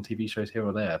had been on TV shows here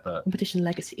or there, but Competition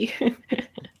legacy.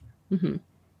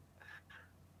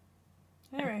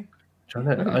 Anyway.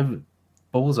 I'm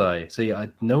bullseye. See,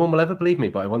 no one will ever believe me,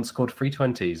 but I once scored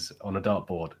 320s on a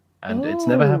dartboard, and it's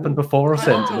never happened before or I since,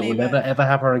 don't and it will believe never it. ever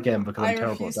happen again because I I'm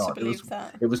terrible at refuse to dart. believe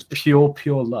that. It was pure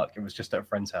luck. It was just at a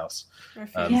friend's house,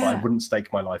 but I wouldn't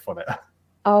stake my life on it.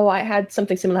 Oh, I had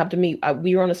something similar happen to me.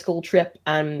 We were on a school trip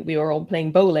and we were all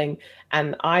playing bowling,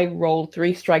 and I rolled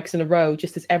 3 strikes in a row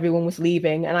just as everyone was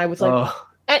leaving, and I was like,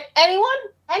 anyone?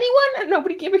 And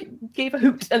nobody gave a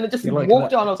hoot, and then just You're like walked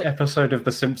that on. I was like, episode of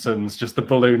The Simpsons, just the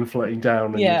balloon floating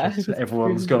down, and Yeah.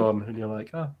 everyone's gone, and you're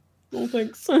like, oh, oh,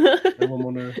 thanks. no one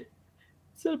want to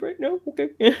Celebrate? No? Okay.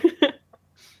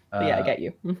 But yeah, I get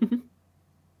you.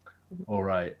 All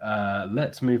right,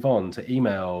 let's move on to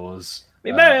emails.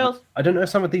 Emails. I don't know if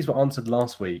some of these were answered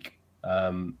last week.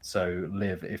 So,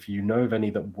 Liv, if you know of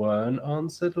any that weren't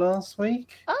answered last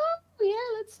week, Yeah,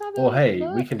 let's have or hey,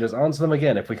 look. we can just answer them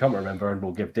again if we can't remember, and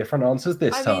we'll give different answers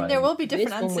this I time. mean, there will be different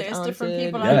This one was answers, different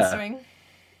people answered. Yeah. answering.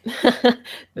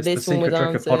 It's This the one was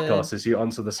secret trick of answered. podcasts is you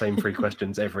answer the same 3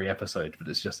 questions every episode, but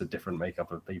it's just a different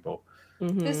makeup of people.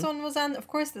 This one was of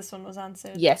course this one was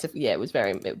answered. Yes, it was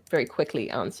very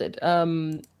quickly answered.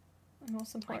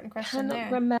 Most important question Cannot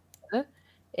there. remember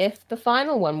if the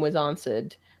final one was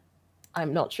answered.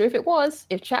 I'm not sure if it was.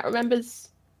 If chat remembers,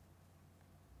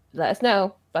 let us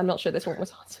know. But I'm not sure this one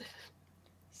was answered.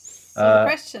 So the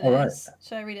question all right. is,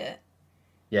 should I read it?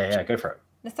 Yeah, go for it.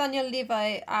 Nathaniel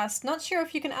Levi asked, not sure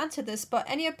if you can answer this, but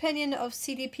any opinion of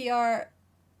CDPR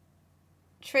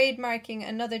trademarking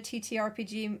another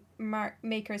TTRPG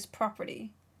maker's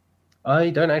property? I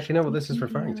don't actually know what this is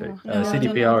referring to. No, I don't know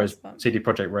CDPR what is it's about. CD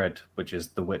Projekt Red, which is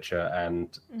The Witcher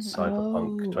and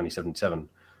Cyberpunk 2077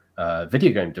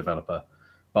 video game developer.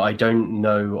 But I don't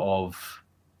know of,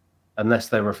 unless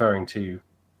they're referring to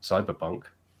Cyberpunk.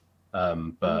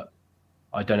 But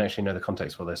I don't actually know the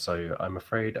context for this, so I'm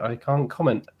afraid I can't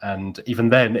comment. And even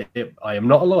then, I am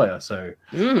not a lawyer, so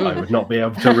I would not be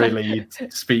able to really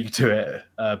speak to it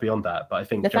beyond that. But I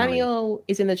think Nathaniel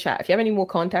is in the chat. If you have any more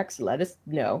contacts, let us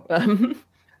know.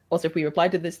 Also, if we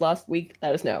replied to this last week,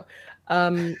 let us know.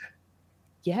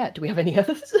 Yeah, do we have any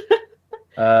others?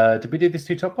 did we do these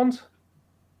 2 top ones?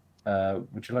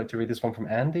 Would you like to read this one from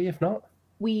Andy? If not,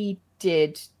 We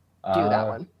did do that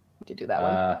one. We did do that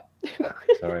one.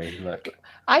 Sorry, look.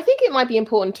 I think it might be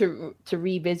important to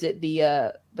revisit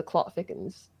the Clot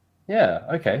Thickens. Yeah,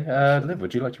 okay. Liv,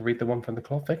 would you like to read the one from the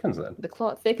Clot Thickens then? The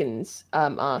Clot Thickens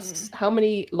asks, how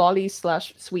many lollies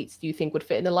 / sweets do you think would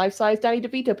fit in a life-size Danny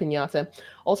DeVito pinata?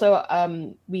 Also,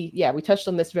 we touched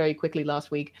on this very quickly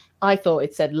last week. I thought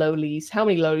it said lolies. How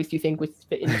many lollies do you think would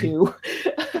fit into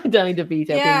Danny DeVito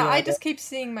pinata? Yeah, I just keep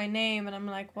seeing my name and I'm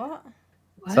like, what?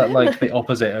 Is that like the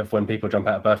opposite of when people jump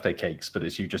out of birthday cakes, but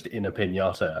it's you just in a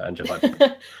pinata and just like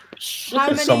How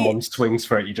if many? someone swings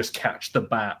for it, you just catch the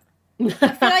bat. I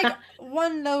feel like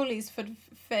one lollies would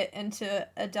fit into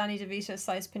a Danny DeVito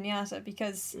size pinata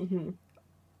because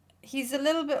he's a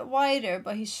little bit wider,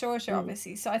 but he's shorter,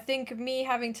 obviously. So I think me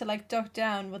having to like duck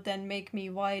down would then make me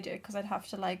wider because I'd have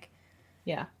to like.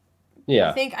 Yeah.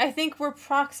 I think we're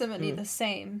approximately the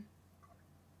same.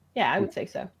 Yeah, I would say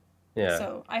so. Yeah.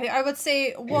 So I would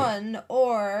say 1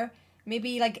 or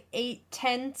maybe like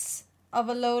 8/10 of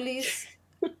a lollies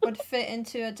would fit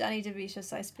into a Danny DeVito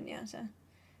size pinata.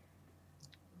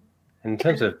 In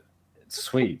terms of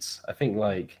sweets, I think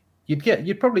like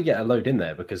you'd probably get a load in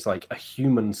there because like a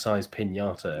human-sized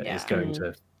pinata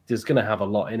is going to have a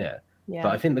lot in it. Yeah.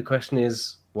 But I think the question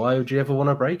is, why would you ever want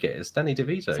to break it? It's Danny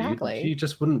DeVito. Exactly. You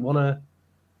just wouldn't want to.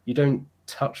 You don't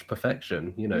touch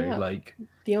perfection, like.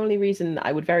 The only reason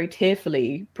I would very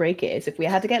tearfully break it is if we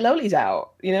had to get lollies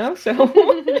out, So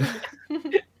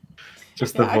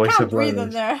just the voice I can't of breathe Lolies. in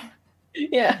there.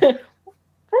 Yeah.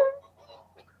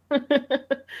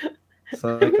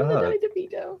 So like, Danny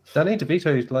DeVito. Danny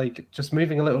DeVito's like just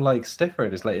moving a little like stiffer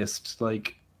in his latest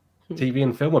like TV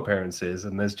and film appearances,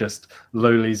 and there's just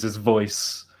Lolies'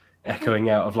 voice echoing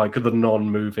out of like the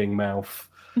non-moving mouth.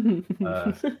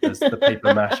 As the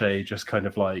paper mache just kind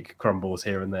of like crumbles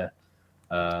here and there.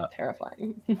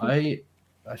 Terrifying. I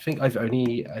think I've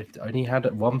only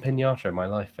had one pinata in my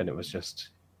life, and it was just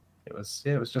a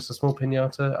small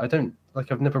pinata.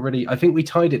 I've never really. I think we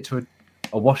tied it to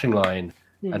a washing line,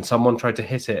 and someone tried to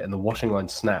hit it, and the washing line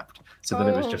snapped, so that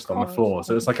it was just on the floor.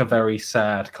 So it was like a very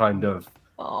sad kind of.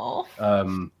 Oh.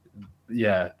 Then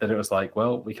it was like,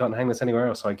 well, we can't hang this anywhere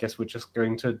else, so I guess we're just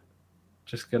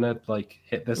gonna like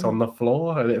hit this on the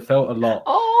floor, and it felt a lot.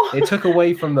 It took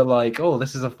away from the like, oh,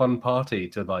 this is a fun party,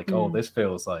 to like, oh, this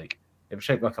feels like it was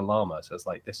shaped like a llama, so it's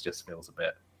like this just feels a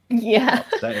bit. Yeah.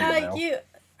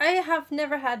 I have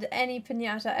never had any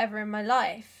pinata ever in my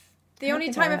life. The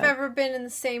only time I've ever been in the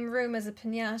same room as a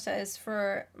pinata is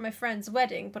for my friend's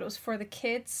wedding, but it was for the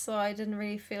kids, so I didn't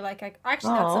really feel like that's a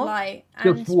lie.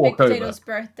 And Just walk Big Potato's over.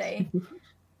 birthday,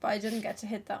 but I didn't get to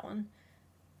hit that one.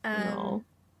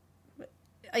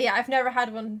 Yeah, I've never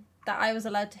had one that I was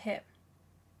allowed to hit.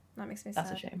 That makes me sad.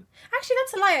 That's a shame. Actually,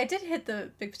 that's a lie. I did hit the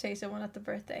Big Potato one at the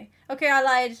birthday. Okay, I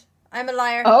lied. I'm a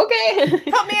liar. Okay.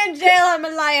 Put me in jail. I'm a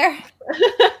liar.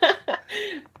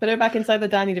 Put her back inside the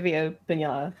Danny DeVito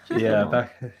pinata. Yeah,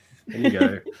 back. There you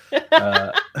go.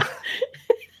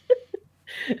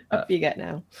 I forget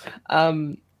now.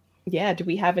 Yeah. Do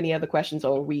we have any other questions,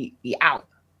 or are we out?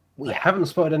 I haven't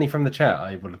spotted any from the chat.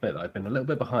 I will admit that I've been a little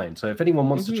bit behind. So if anyone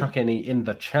wants to chuck any in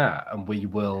the chat, and we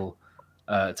will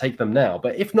take them now.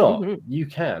 But if not, you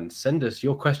can send us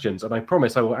your questions, and I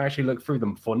promise I will actually look through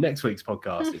them before next week's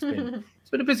podcast. It's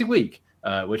been a busy week,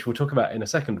 which we'll talk about in a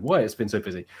second. Why it's been so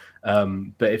busy.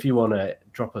 But if you want to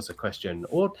drop us a question,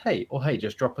 or hey,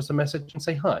 just drop us a message and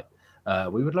say hi.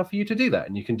 We would love for you to do that,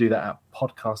 and you can do that at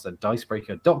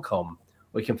podcast@dicebreaker.com,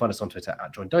 or you can find us on Twitter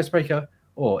 @joindicebreaker.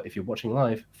 Or if you're watching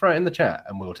live, throw it in the chat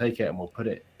and we'll take it and we'll put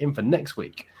it in for next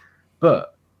week.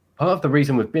 But part of the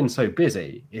reason we've been so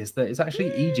busy is that it's actually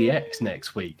EGX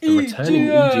next week. The returning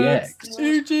EGX.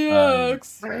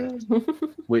 EGX.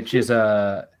 Which is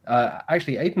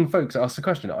Actually, Aiden Folks asked the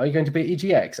question, are you going to be at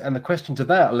EGX? And the question to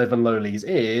that, Liv and Lowlies,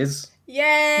 is...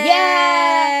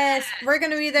 Yes! We're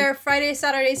going to be there Friday,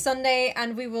 Saturday, Sunday,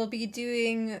 and we will be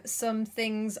doing some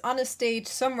things on a stage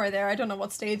somewhere there. I don't know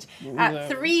what stage. At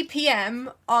 3 p.m.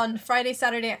 on Friday,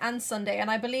 Saturday, and Sunday. And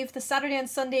I believe the Saturday and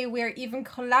Sunday we're even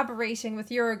collaborating with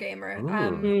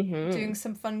Eurogamer, doing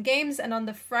some fun games. And on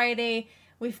the Friday,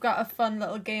 we've got a fun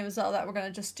little game as well that we're going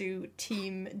to just do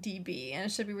Team DB. And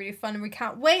it should be really fun, and we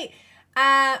can't wait.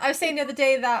 I was saying the other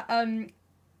day that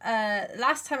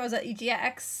last time I was at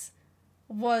EGX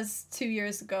was 2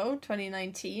 years ago,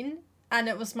 2019, and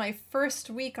it was my first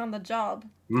week on the job.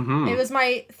 It was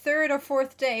my third or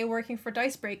fourth day working for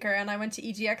Dicebreaker, and I went to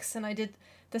EGX and I did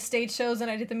the stage shows and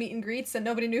I did the meet and greets, and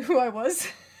nobody knew who I was.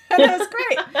 And it was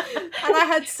great. And I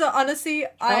had honestly,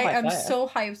 I am so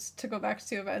hyped to go back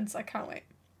to events. I can't wait.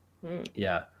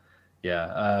 Yeah.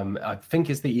 I think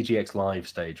it's the EGX live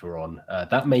stage we're on.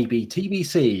 That may be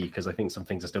TBC, because I think some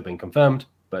things are still being confirmed.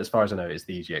 But as far as I know, it's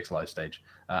the EGX live stage.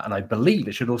 And I believe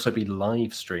it should also be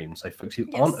live streamed. So folks who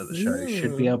aren't at the show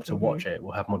should be able to watch it.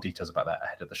 We'll have more details about that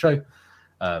ahead of the show.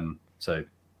 So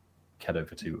head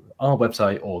over to our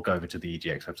website or go over to the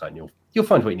EGX website and you'll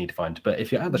find what you need to find. But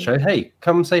if you're at the show, hey,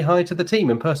 come say hi to the team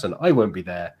in person. I won't be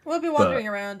there. We'll be wandering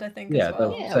around, I think, as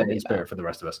well. They'll say in spirit for the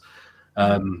rest of us.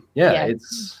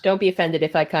 It's... Don't be offended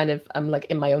if I'm like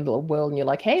in my own little world and you're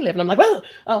like, hey, Liv, and I'm like, well,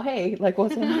 oh, hey, like,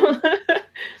 what's up?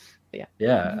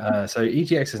 So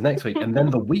EGX is next week, and then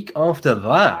the week after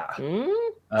that, we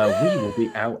will be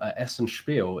out at Essen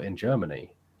Spiel in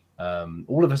Germany.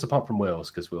 All of us apart from Wills,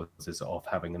 because Wills is off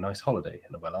having a nice holiday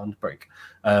and a well-earned break.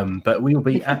 But we will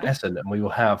be at Essen, and we will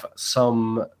have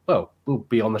we'll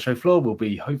be on the show floor. We'll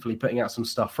be hopefully putting out some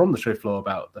stuff from the show floor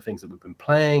about the things that we've been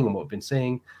playing and what we've been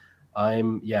seeing.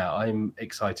 I'm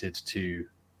excited to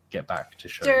get back to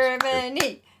shows.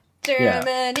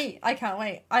 Germany. I can't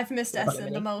wait. I've missed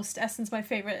Essen the most. Essen's my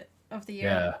favorite of the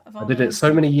year. I did it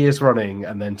so many years running,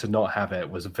 and then to not have it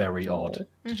was very odd.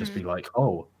 To just be like,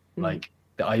 like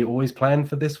I always planned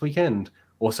for this weekend.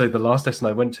 Also, the last Essen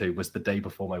I went to was the day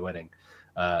before my wedding.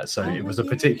 So it was a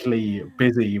particularly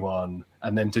busy one.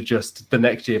 And then to just the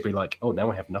next year be like, oh, now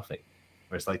I have nothing.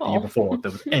 Whereas like the year before,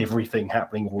 there was everything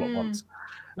happening all at once.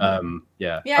 You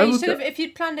should have, if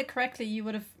you'd planned it correctly, you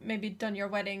would have maybe done your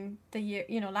wedding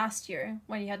last year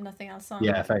when you had nothing else on.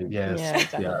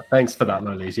 Thanks for that,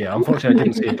 Lolies. Unfortunately I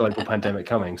didn't see a global pandemic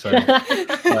coming, so you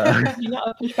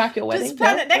not push back your wedding. Just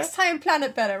plan it next time. Plan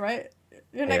it better, right?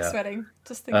 Your next wedding.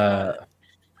 Just think about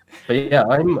it.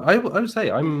 But I would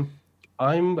say I'm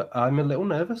a little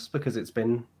nervous because it's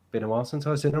been a while since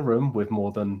I was in a room with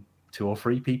more than 2 or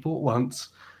 3 people at once.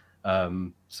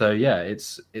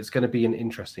 It's going to be an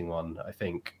interesting one, I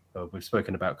think. We've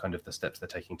spoken about kind of the steps they're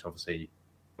taking to obviously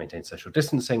maintain social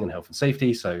distancing and health and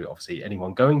safety. So obviously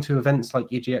anyone going to events like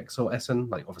EGX or Essen,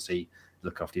 like obviously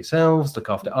look after yourselves, look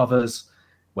after others,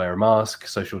 wear a mask,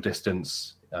 social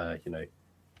distance,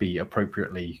 be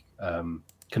appropriately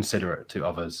considerate to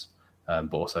others,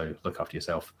 but also look after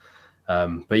yourself. I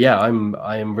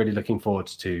am really looking forward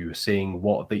to seeing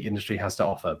what the industry has to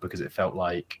offer, because it felt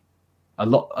like a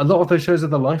lot of those shows are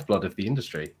the lifeblood of the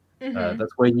industry.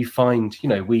 That's where you find,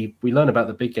 we learn about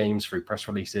the big games through press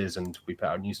releases and we put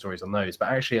out news stories on those, but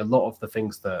actually a lot of the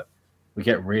things that we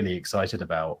get really excited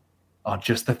about are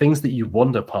just the things that you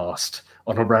wander past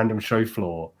on a random show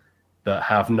floor that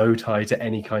have no tie to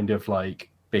any kind of like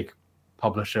big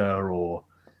publisher or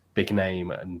big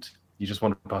name, and you just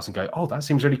wander past and go, oh, that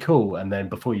seems really cool, and then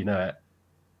before you know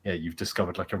it, you've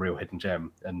discovered like a real hidden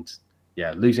gem. And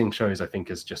losing shows, I think,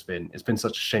 it's been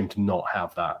such a shame to not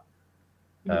have that.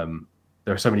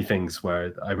 There are so many things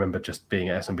where I remember just being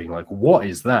at Essen being like, what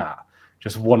is that?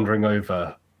 Just wandering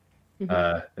over.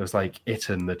 It was like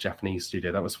Itten, the Japanese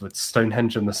studio. That was with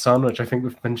Stonehenge and the Sun, which I think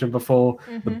we've mentioned before.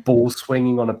 The ball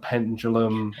swinging on a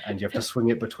pendulum, and you have to swing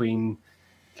it between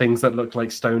things that look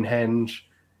like Stonehenge.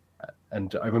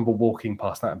 And I remember walking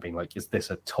past that and being like, is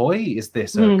this a toy? Is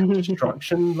this a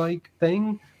construction like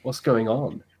thing? What's going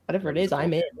on? Whatever it is,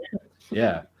 I'm in.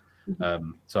 Yeah.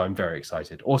 So I'm very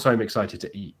excited. Also, I'm excited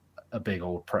to eat a big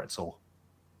old pretzel.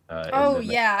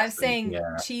 I was saying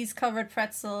cheese covered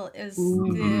pretzel is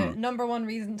the number one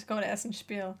reason to go to Essen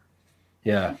Spiel.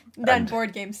 Yeah. Then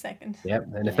board games second. Yep.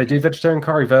 And if they do vegetarian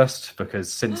currywurst,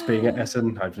 because since being at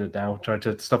Essen, I've now tried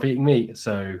to stop eating meat.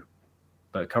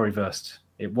 But currywurst,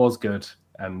 it was good,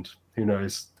 and who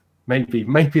knows? Maybe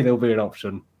there'll be an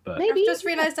option. But I've just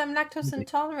realized I'm lactose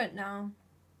intolerant now.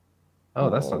 Oh,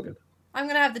 that's not good. I'm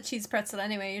gonna have the cheese pretzel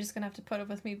anyway. You're just gonna have to put up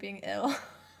with me being ill.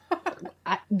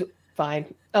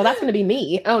 Fine. Oh, that's gonna be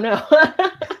me. Oh no.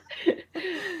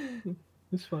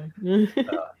 It's fine.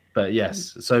 But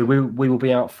yes, so we will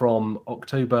be out from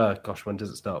October. Gosh, when does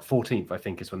it start? 14th, I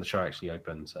think, is when the show actually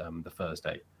opens. The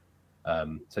Thursday.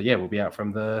 So yeah, we'll be out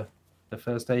from the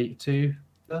Thursday to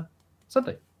the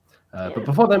Sunday. But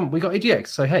before then, we got EGX.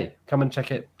 So hey, come and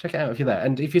check it out if you're there.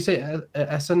 And if you see it at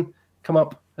Essen, come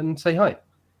up and say hi.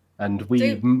 And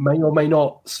we may or may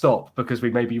not stop because we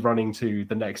may be running to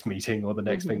the next meeting or the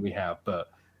next thing we have.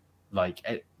 But like,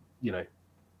 you know.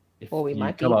 If or we you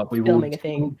might come be up, we will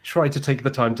try to take the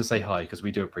time to say hi because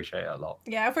we do appreciate it a lot.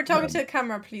 Yeah, if we're talking to a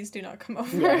camera, please do not come over.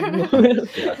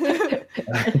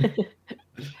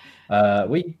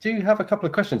 We do have a couple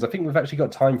of questions. I think we've actually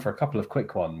got time for a couple of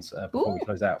quick ones before we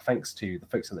close out. Thanks to the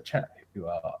folks in the chat who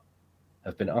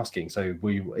have been asking. So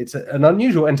it's an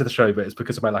unusual end to the show, but it's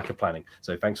because of my lack of planning.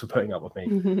 So thanks for putting up with me.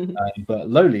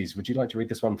 But Lolies, would you like to read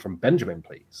this one from Benjamin,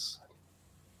 please?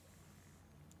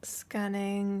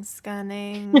 Scanning.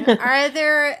 Are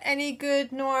there any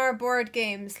good noir board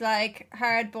games, like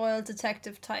hard-boiled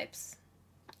detective types?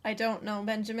 I don't know,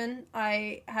 Benjamin.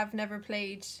 I have never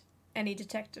played any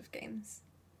detective games.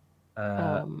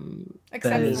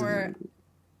 Except for...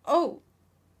 Oh!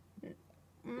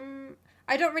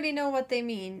 I don't really know what they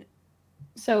mean.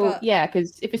 So, yeah,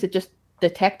 because if it's a just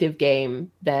detective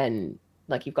game, then,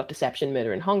 like, you've got Deception,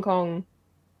 Murder in Hong Kong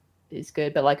is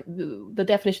good, but like the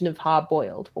definition of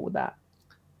hard-boiled, what would that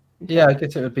entail? Yeah, I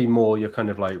guess it would be more your kind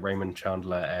of like Raymond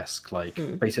Chandler-esque, like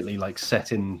basically like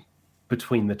set in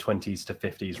between the 20s to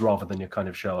 50s rather than your kind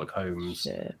of Sherlock Holmes.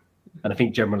 Yeah. And I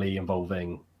think generally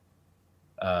involving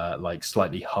like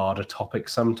slightly harder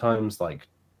topics sometimes, like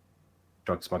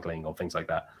drug smuggling or things like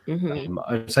that. I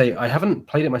would say I haven't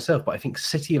played it myself, but I think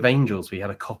City of Angels we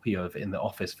had a copy of in the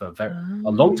office for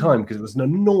a long time because it was an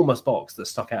enormous box that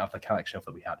stuck out of the collection shelf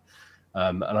that we had.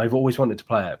 And I've always wanted to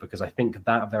play it because I think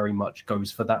that very much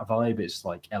goes for that vibe. It's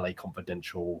like LA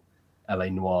Confidential, LA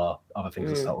Noir, other things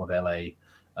that start with LA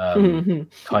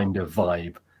kind of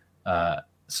vibe.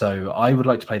 So I would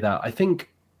like to play that. I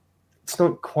think it's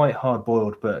not quite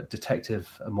hard-boiled, but Detective,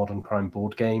 a modern crime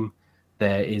board game.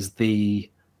 There is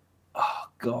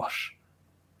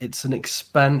it's an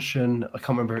expansion. I can't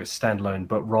remember if it's standalone,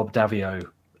 but Rob Davio,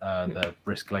 the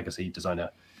Risk Legacy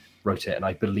designer, wrote it. And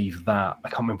I believe that, I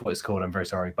can't remember what it's called, I'm very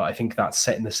sorry, but I think that's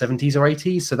set in the 70s or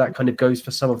 80s. So that kind of goes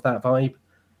for some of that vibe.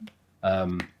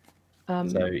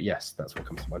 So yes, that's what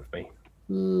comes to mind for me.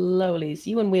 Lolies,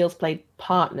 you and Wheels played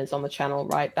Partners on the channel,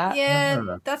 right?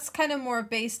 That's kind of more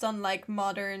based on like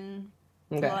modern,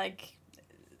 like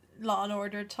Law and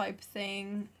Order type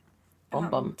thing.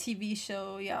 TV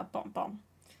show, bum.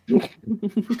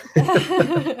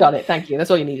 Got it, thank you.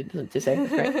 That's all you needed to say.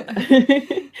 Great.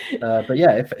 But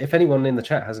yeah, if anyone in the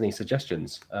chat has any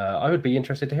suggestions, I would be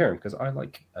interested to hear them because I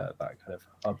like that kind of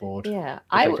hardboard. Yeah,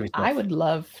 I would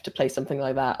love to play something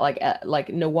like that. Like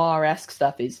noir-esque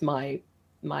stuff is my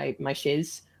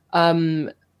shiz.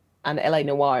 And LA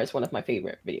Noire is one of my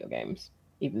favorite video games,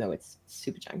 even though it's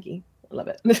super janky. I love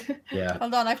it. Yeah.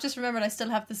 Hold on, I've just remembered I still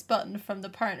have this button from the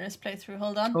Partners playthrough.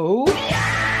 Hold on. Oh.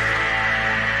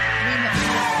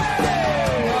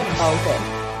 Okay.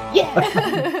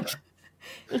 Yeah.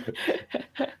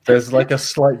 There's like a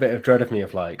slight bit of dread of me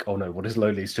of like, oh no, what is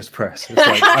Loli's just press? It's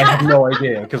like I have no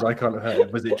idea because I can't hear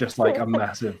it. Was it just like a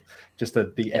massive,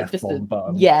 the F-bomb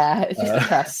button? Yeah, it's just a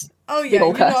cuss. Oh yeah, you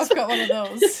know I've got one of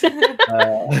those.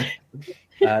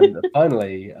 And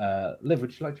finally, Liv,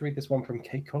 would you like to read this one from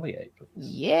Kate Collier, please?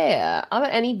 Yeah. Are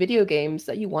there any video games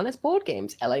that you want as board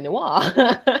games? LA Noire.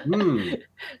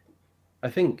 I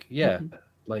think,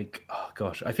 like, oh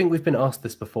gosh, I think we've been asked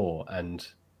this before, and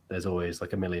there's always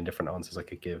like a million different answers I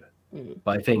could give.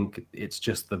 But I think it's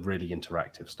just the really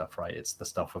interactive stuff, right? It's the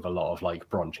stuff with a lot of like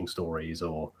branching stories,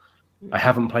 or I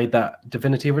haven't played that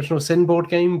Divinity Original Sin board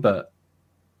game, but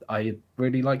I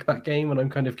really like that game, and I'm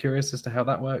kind of curious as to how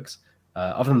that works.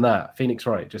 Other than that, Phoenix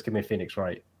Wright. Just give me a Phoenix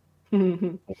Wright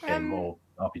game or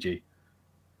RPG.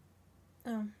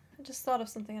 Oh, I just thought of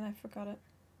something and I forgot it.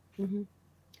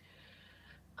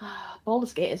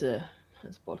 Baldur's Gate as a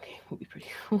board game would be pretty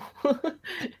cool.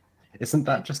 Isn't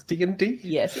that just D&D?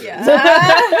 Yes. Yeah.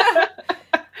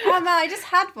 Oh man, I just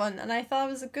had one and I thought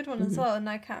it was a good one as well, and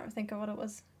I can't think of what it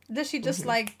was. Literally just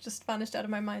vanished out of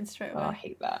my mind straight away. Oh, I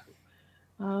hate that.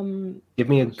 Give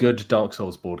me a good Dark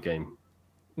Souls board game.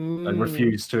 I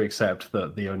refuse to accept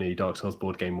that the only Dark Souls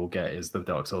board game we'll get is the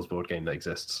Dark Souls board game that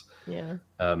exists. Yeah.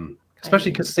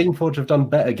 Especially because Steamforge have done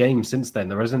better games since then.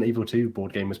 The Resident Evil 2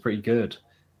 board game was pretty good.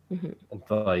 And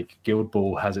like Guild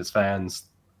Ball has its fans.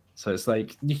 So it's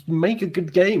like, you can make a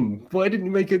good game. Why didn't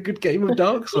you make a good game of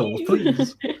Dark Souls,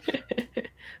 please?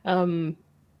 I was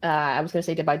going to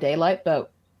say Dead by Daylight,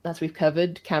 but as we've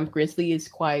covered, Camp Grizzly is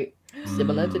quite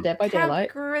similar to Dead by Camp Daylight.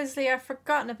 Grizzly. I've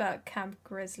forgotten about Camp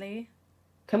Grizzly.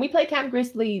 Can we play Camp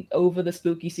Grizzly over the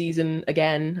spooky season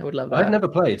again? I would love that. I've never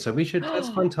played, so we should. Let's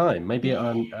find time. Maybe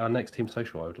on our next Team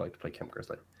Social, I would like to play Camp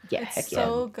Grizzly. Yeah, It's heck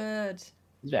so good.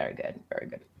 yeah. Very good. Very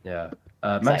good. Yeah.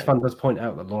 Max Fun does point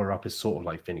out that Laura Up is sort of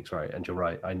like Phoenix Wright, and you're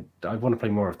right. I want to play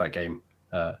more of that game.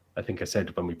 I think I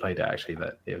said when we played it actually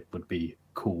that it would be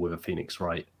cool with a Phoenix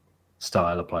Wright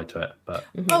style applied to it. But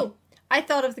Oh, I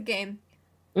thought of the game.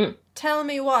 Mm. Tell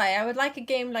Me Why. I would like a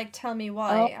game like Tell Me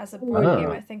Why as a board game.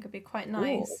 I think would be quite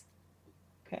nice.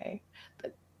 Okay.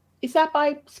 Is that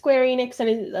by Square Enix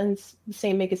and the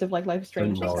same makers of like Life is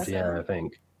Strange? yeah, I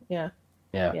think. Yeah.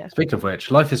 Yeah. Speaking of which,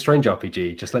 Life is Strange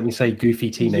RPG. Just let me say goofy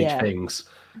teenage things.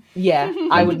 Yeah,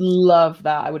 I would love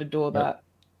that. I would adore that.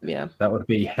 Yeah. That would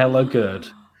be hella good.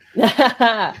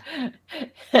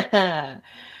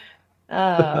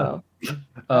 Oh.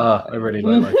 I really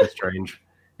like Life is Strange.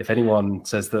 If anyone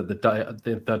says that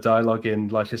the dialogue in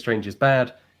Life is Strange is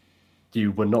bad,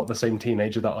 you were not the same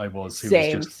teenager that I was who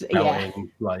was just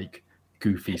spouting like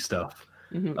goofy stuff.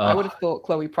 Mm-hmm. I would have thought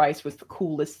Chloe Price was the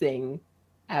coolest thing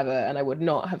ever, and I would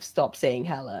not have stopped saying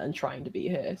Hella and trying to be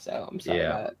her. So I'm sorry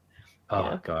about it.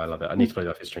 God, I love it. I need to play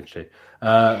Life is Strange 2.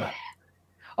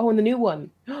 Oh, and the new one.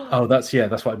 That's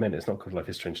what I meant. It's not called Life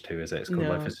is Strange 2, is it? It's called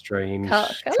Life is Strange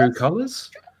True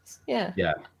Colors? Yeah.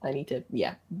 Yeah. I need to,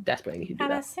 desperately need to do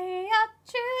And I that. see your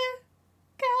true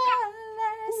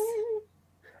colors.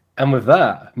 And with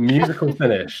that musical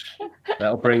finish,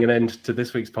 that'll bring an end to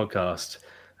this week's podcast.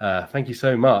 Thank you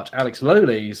so much, Alex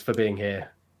Lowleys, for being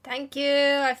here. Thank you.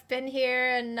 I've been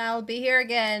here and I'll be here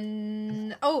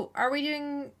again. Oh,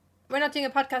 we're not doing a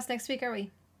podcast next week, are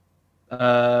we?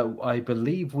 I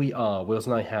believe we are. Wills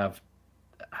and I have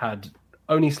had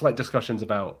only slight discussions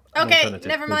about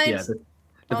never mind. Yeah,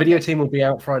 the video team will be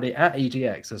out Friday at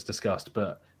EGX as discussed,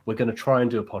 but we're going to try and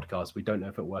do a podcast. We don't know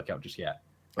if it'll work out just yet.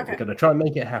 But we're going to try and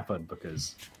make it happen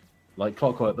because, like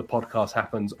clockwork, the podcast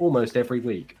happens almost every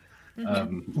week.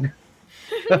 Like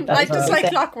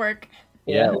clockwork.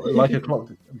 Yeah, like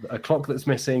a clock that's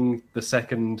missing the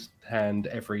second hand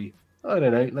every, I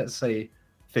don't know, let's say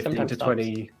 15 Sometimes to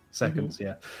 20 seconds.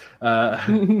 Mm-hmm.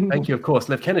 Yeah. Thank you, of course,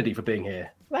 Liv Kennedy, for being here.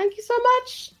 Thank you so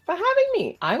much for having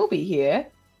me. I will be here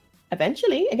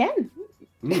eventually again.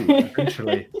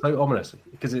 Eventually. So ominous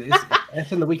because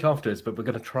it's in the week afterwards, but we're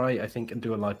going to try, I think, and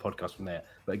do a live podcast from there.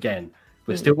 But again,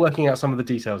 we're still working out some of the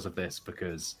details of this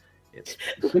because it's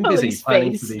been busy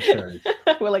planning for these shows.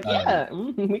 We're like,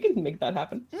 we can make that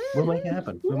happen. We'll make it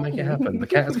happen. The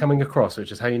cat is coming across,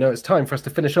 which is how you know it's time for us to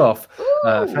finish off.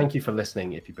 Thank you for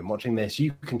listening. If you've been watching this,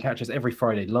 you can catch us every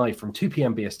Friday live from 2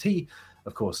 p.m. BST.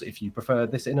 Of course, if you prefer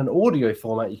this in an audio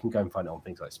format, you can go and find it on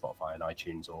things like Spotify and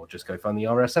iTunes, or just go find the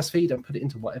RSS feed and put it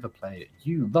into whatever player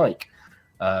you like.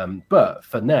 But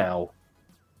for now,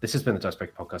 this has been the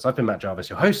Dicebreaker Podcast. I've been Matt Jarvis,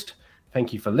 your host.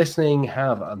 Thank you for listening.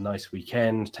 Have a nice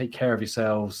weekend. Take care of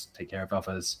yourselves. Take care of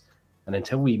others. And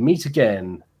until we meet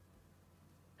again,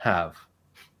 have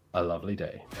a lovely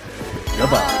day.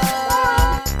 Goodbye.